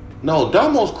 No,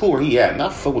 Domo's cool where he at. And I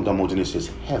fuck with Domo Genesis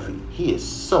heavy. He is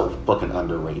so fucking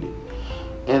underrated.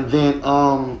 And then,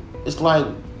 it's like,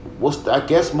 I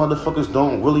guess motherfuckers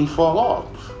don't really fall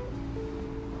off.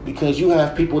 Because you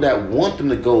have people that want them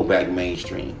to go back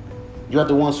mainstream. You have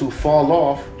the ones who fall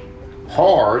off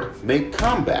hard, make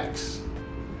comebacks.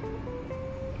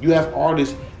 You have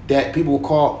artists that people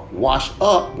call washed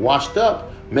up,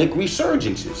 make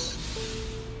resurgences.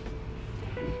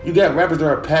 You got rappers that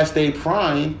are past their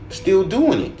prime still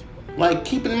doing it. Like,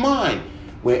 keep in mind,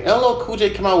 when LL Cool J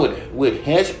came out with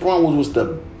Headsprung, which was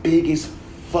the biggest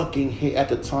fucking hit at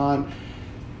the time,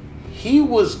 he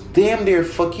was damn near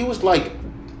 50.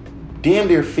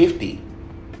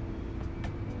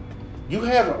 You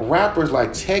have rappers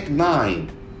like Tech N9ne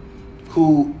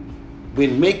who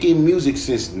been making music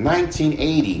since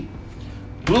 1980,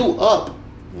 blew up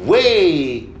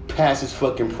way past his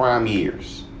fucking prime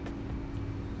years,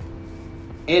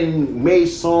 and made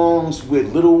songs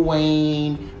with Lil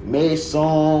Wayne, made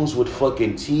songs with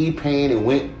fucking T-Pain, and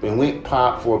went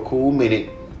pop for a cool minute,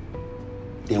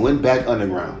 and went back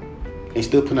underground and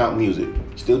still putting out music,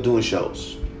 still doing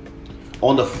shows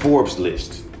on the Forbes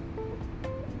list.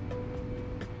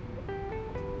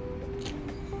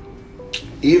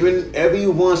 Even every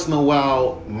once in a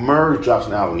while, Merv drops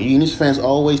an album. He and his fans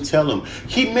always tell him,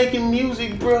 keep making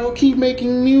music, bro. Keep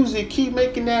making music. Keep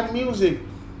making that music.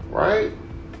 Right?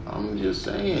 I'm just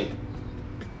saying.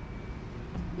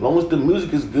 As long as the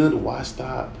music is good, why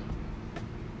stop?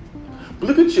 But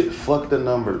look at you. Fuck the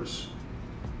numbers.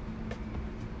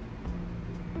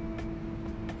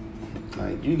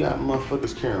 Like, you got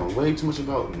motherfuckers caring way too much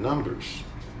about numbers.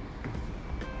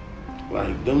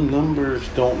 Like, them numbers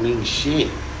don't mean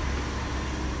shit.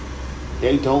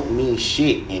 They don't mean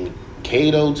shit. And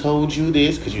Kato told you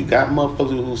this because you got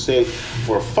motherfuckers who said,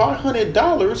 for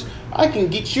 $500,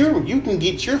 you can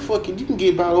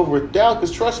get about over $1,000.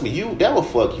 Because trust me, that will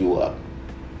fuck you up.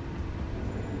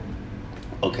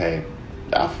 Okay,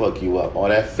 that'll fuck you up. All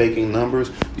that faking numbers,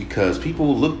 because people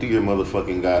will look through your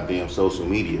motherfucking goddamn social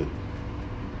media.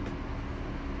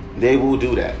 They will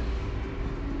do that.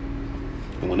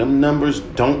 And when them numbers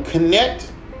don't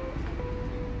connect,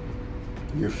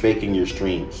 you're faking your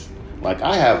streams. Like,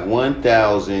 I have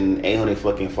 1,800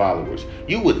 fucking followers.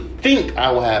 You would think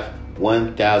I will have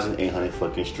 1,800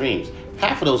 fucking streams.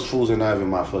 Half of those fools are not even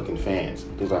my fucking fans.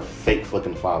 Those are fake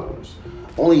fucking followers.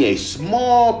 Only a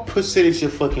small percentage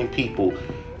of fucking people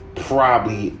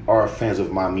probably are fans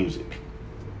of my music.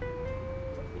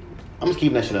 I'm just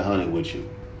keeping that shit 100 with you.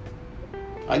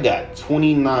 I got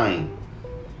 29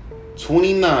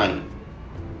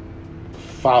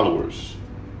 followers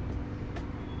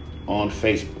on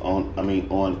Facebook,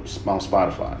 on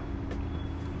Spotify.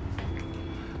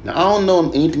 Now, I don't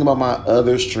know anything about my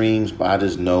other streams, but I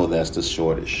just know that's the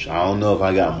shortest. I don't know if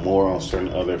I got more on certain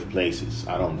other places.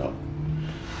 I don't know.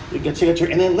 You can check out your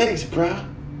analytics, bruh.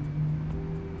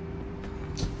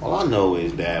 All I know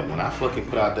is that when I fucking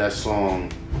put out that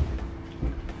song,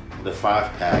 the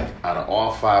 5-pack, out of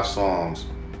all 5 songs,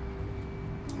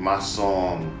 my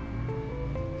song,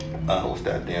 what's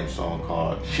that damn song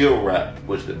called? Chill Rap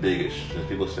was the biggest. And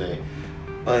people say,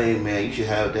 hey man, you should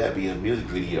have that be a music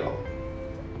video.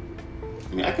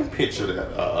 I mean, I can picture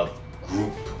that a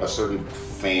group, a certain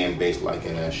fan base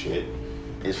liking that shit.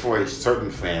 It's for a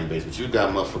certain fan base, but you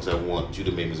got motherfuckers that want you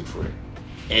to make music for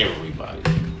everybody,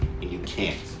 and you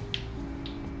can't.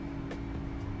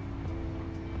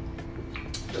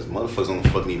 Because motherfuckers don't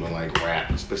fucking even like rap,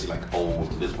 especially like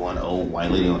this one old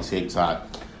white lady on TikTok.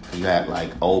 You had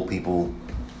like old people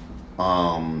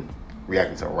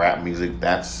reacting to rap music.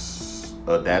 That's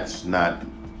not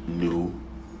new.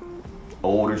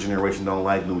 Older generation don't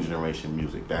like new generation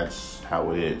music. That's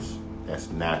how it is. That's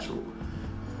natural.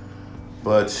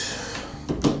 But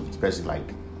especially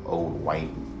like old white,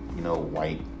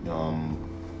 white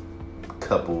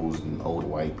couples and old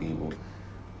white people.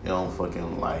 They don't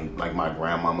fucking like my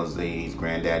grandmama's age,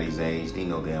 granddaddy's age. They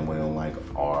know damn well they don't like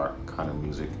our kind of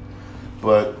music.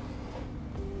 But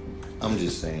I'm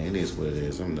just saying, it is what it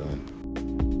is. I'm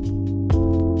done.